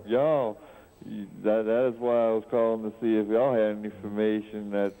really help y'all. That is why I was calling to see if y'all had any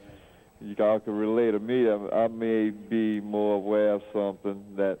information that y'all could relay to me. I may be more aware of something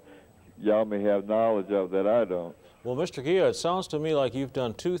that y'all may have knowledge of that I don't. Well, Mr. Gio, it sounds to me like you've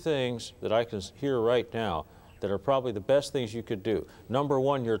done two things that I can hear right now that are probably the best things you could do. Number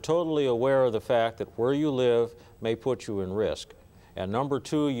one, you're totally aware of the fact that where you live may put you in risk. And number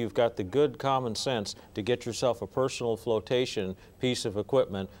two, you've got the good common sense to get yourself a personal flotation piece of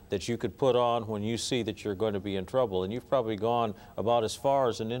equipment that you could put on when you see that you're going to be in trouble. And you've probably gone about as far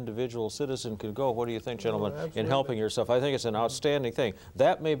as an individual citizen could go. What do you think, gentlemen, in helping yourself? I think it's an outstanding thing.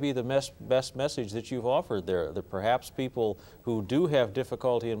 That may be the best message that you've offered there, that perhaps people who do have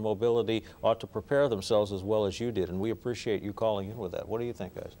difficulty in mobility ought to prepare themselves as well as you did. And we appreciate you calling in with that. What do you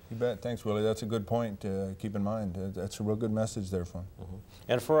think, guys? You bet. Thanks, Willie. That's a good point to keep in mind. That's a real good message there for him.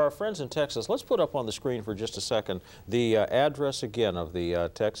 And for our friends in Texas, let's put up on the screen for just a second the address again of the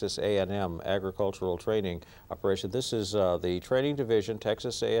Texas A&M Agricultural Training Operation. This is the Training Division,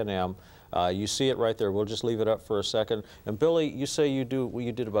 Texas A&M. You see it right there. We'll just leave it up for a second. And Billy, you say you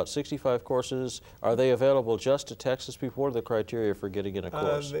did about 65 courses. Are they available just to Texas people? What are the criteria for getting in a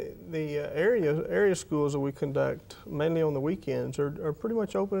course? The area schools that we conduct, mainly on the weekends, are pretty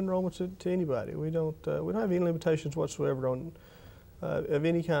much open enrollment to anybody. We don't have any limitations whatsoever on of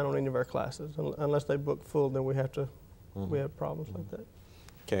any kind on any of our classes. Unless they book full, then we have problems like that.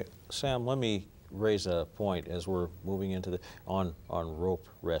 Okay, Sam, let me raise a point as we're moving into on rope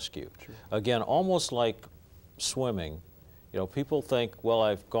rescue. Sure. Again, almost like swimming, you know, people think, well,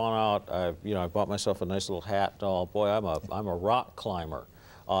 I've gone out, I bought myself a nice little hat. Oh boy, I'm a rock climber.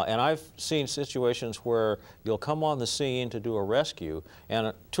 And I've seen situations where you'll come on the scene to do a rescue,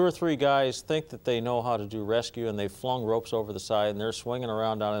 and 2 or 3 guys think that they know how to do rescue, and they've flung ropes over the side, and they're swinging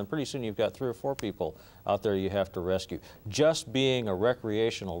around down, and pretty soon you've got 3 or 4 people out there you have to rescue. Just being a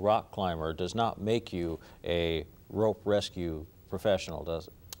recreational rock climber does not make you a rope rescue professional, does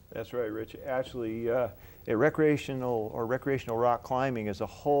it? That's right, Rich. Actually, recreational rock climbing is a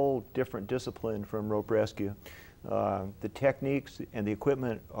whole different discipline from rope rescue. The techniques and the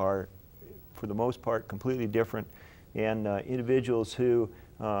equipment are, for the most part, completely different, and individuals who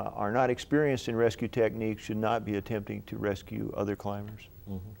are not experienced in rescue techniques should not be attempting to rescue other climbers.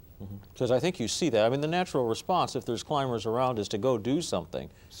 Because I think you see that. I mean, the natural response, if there's climbers around, is to go do something.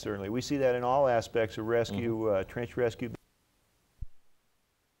 Certainly. We see that in all aspects of rescue, trench rescue.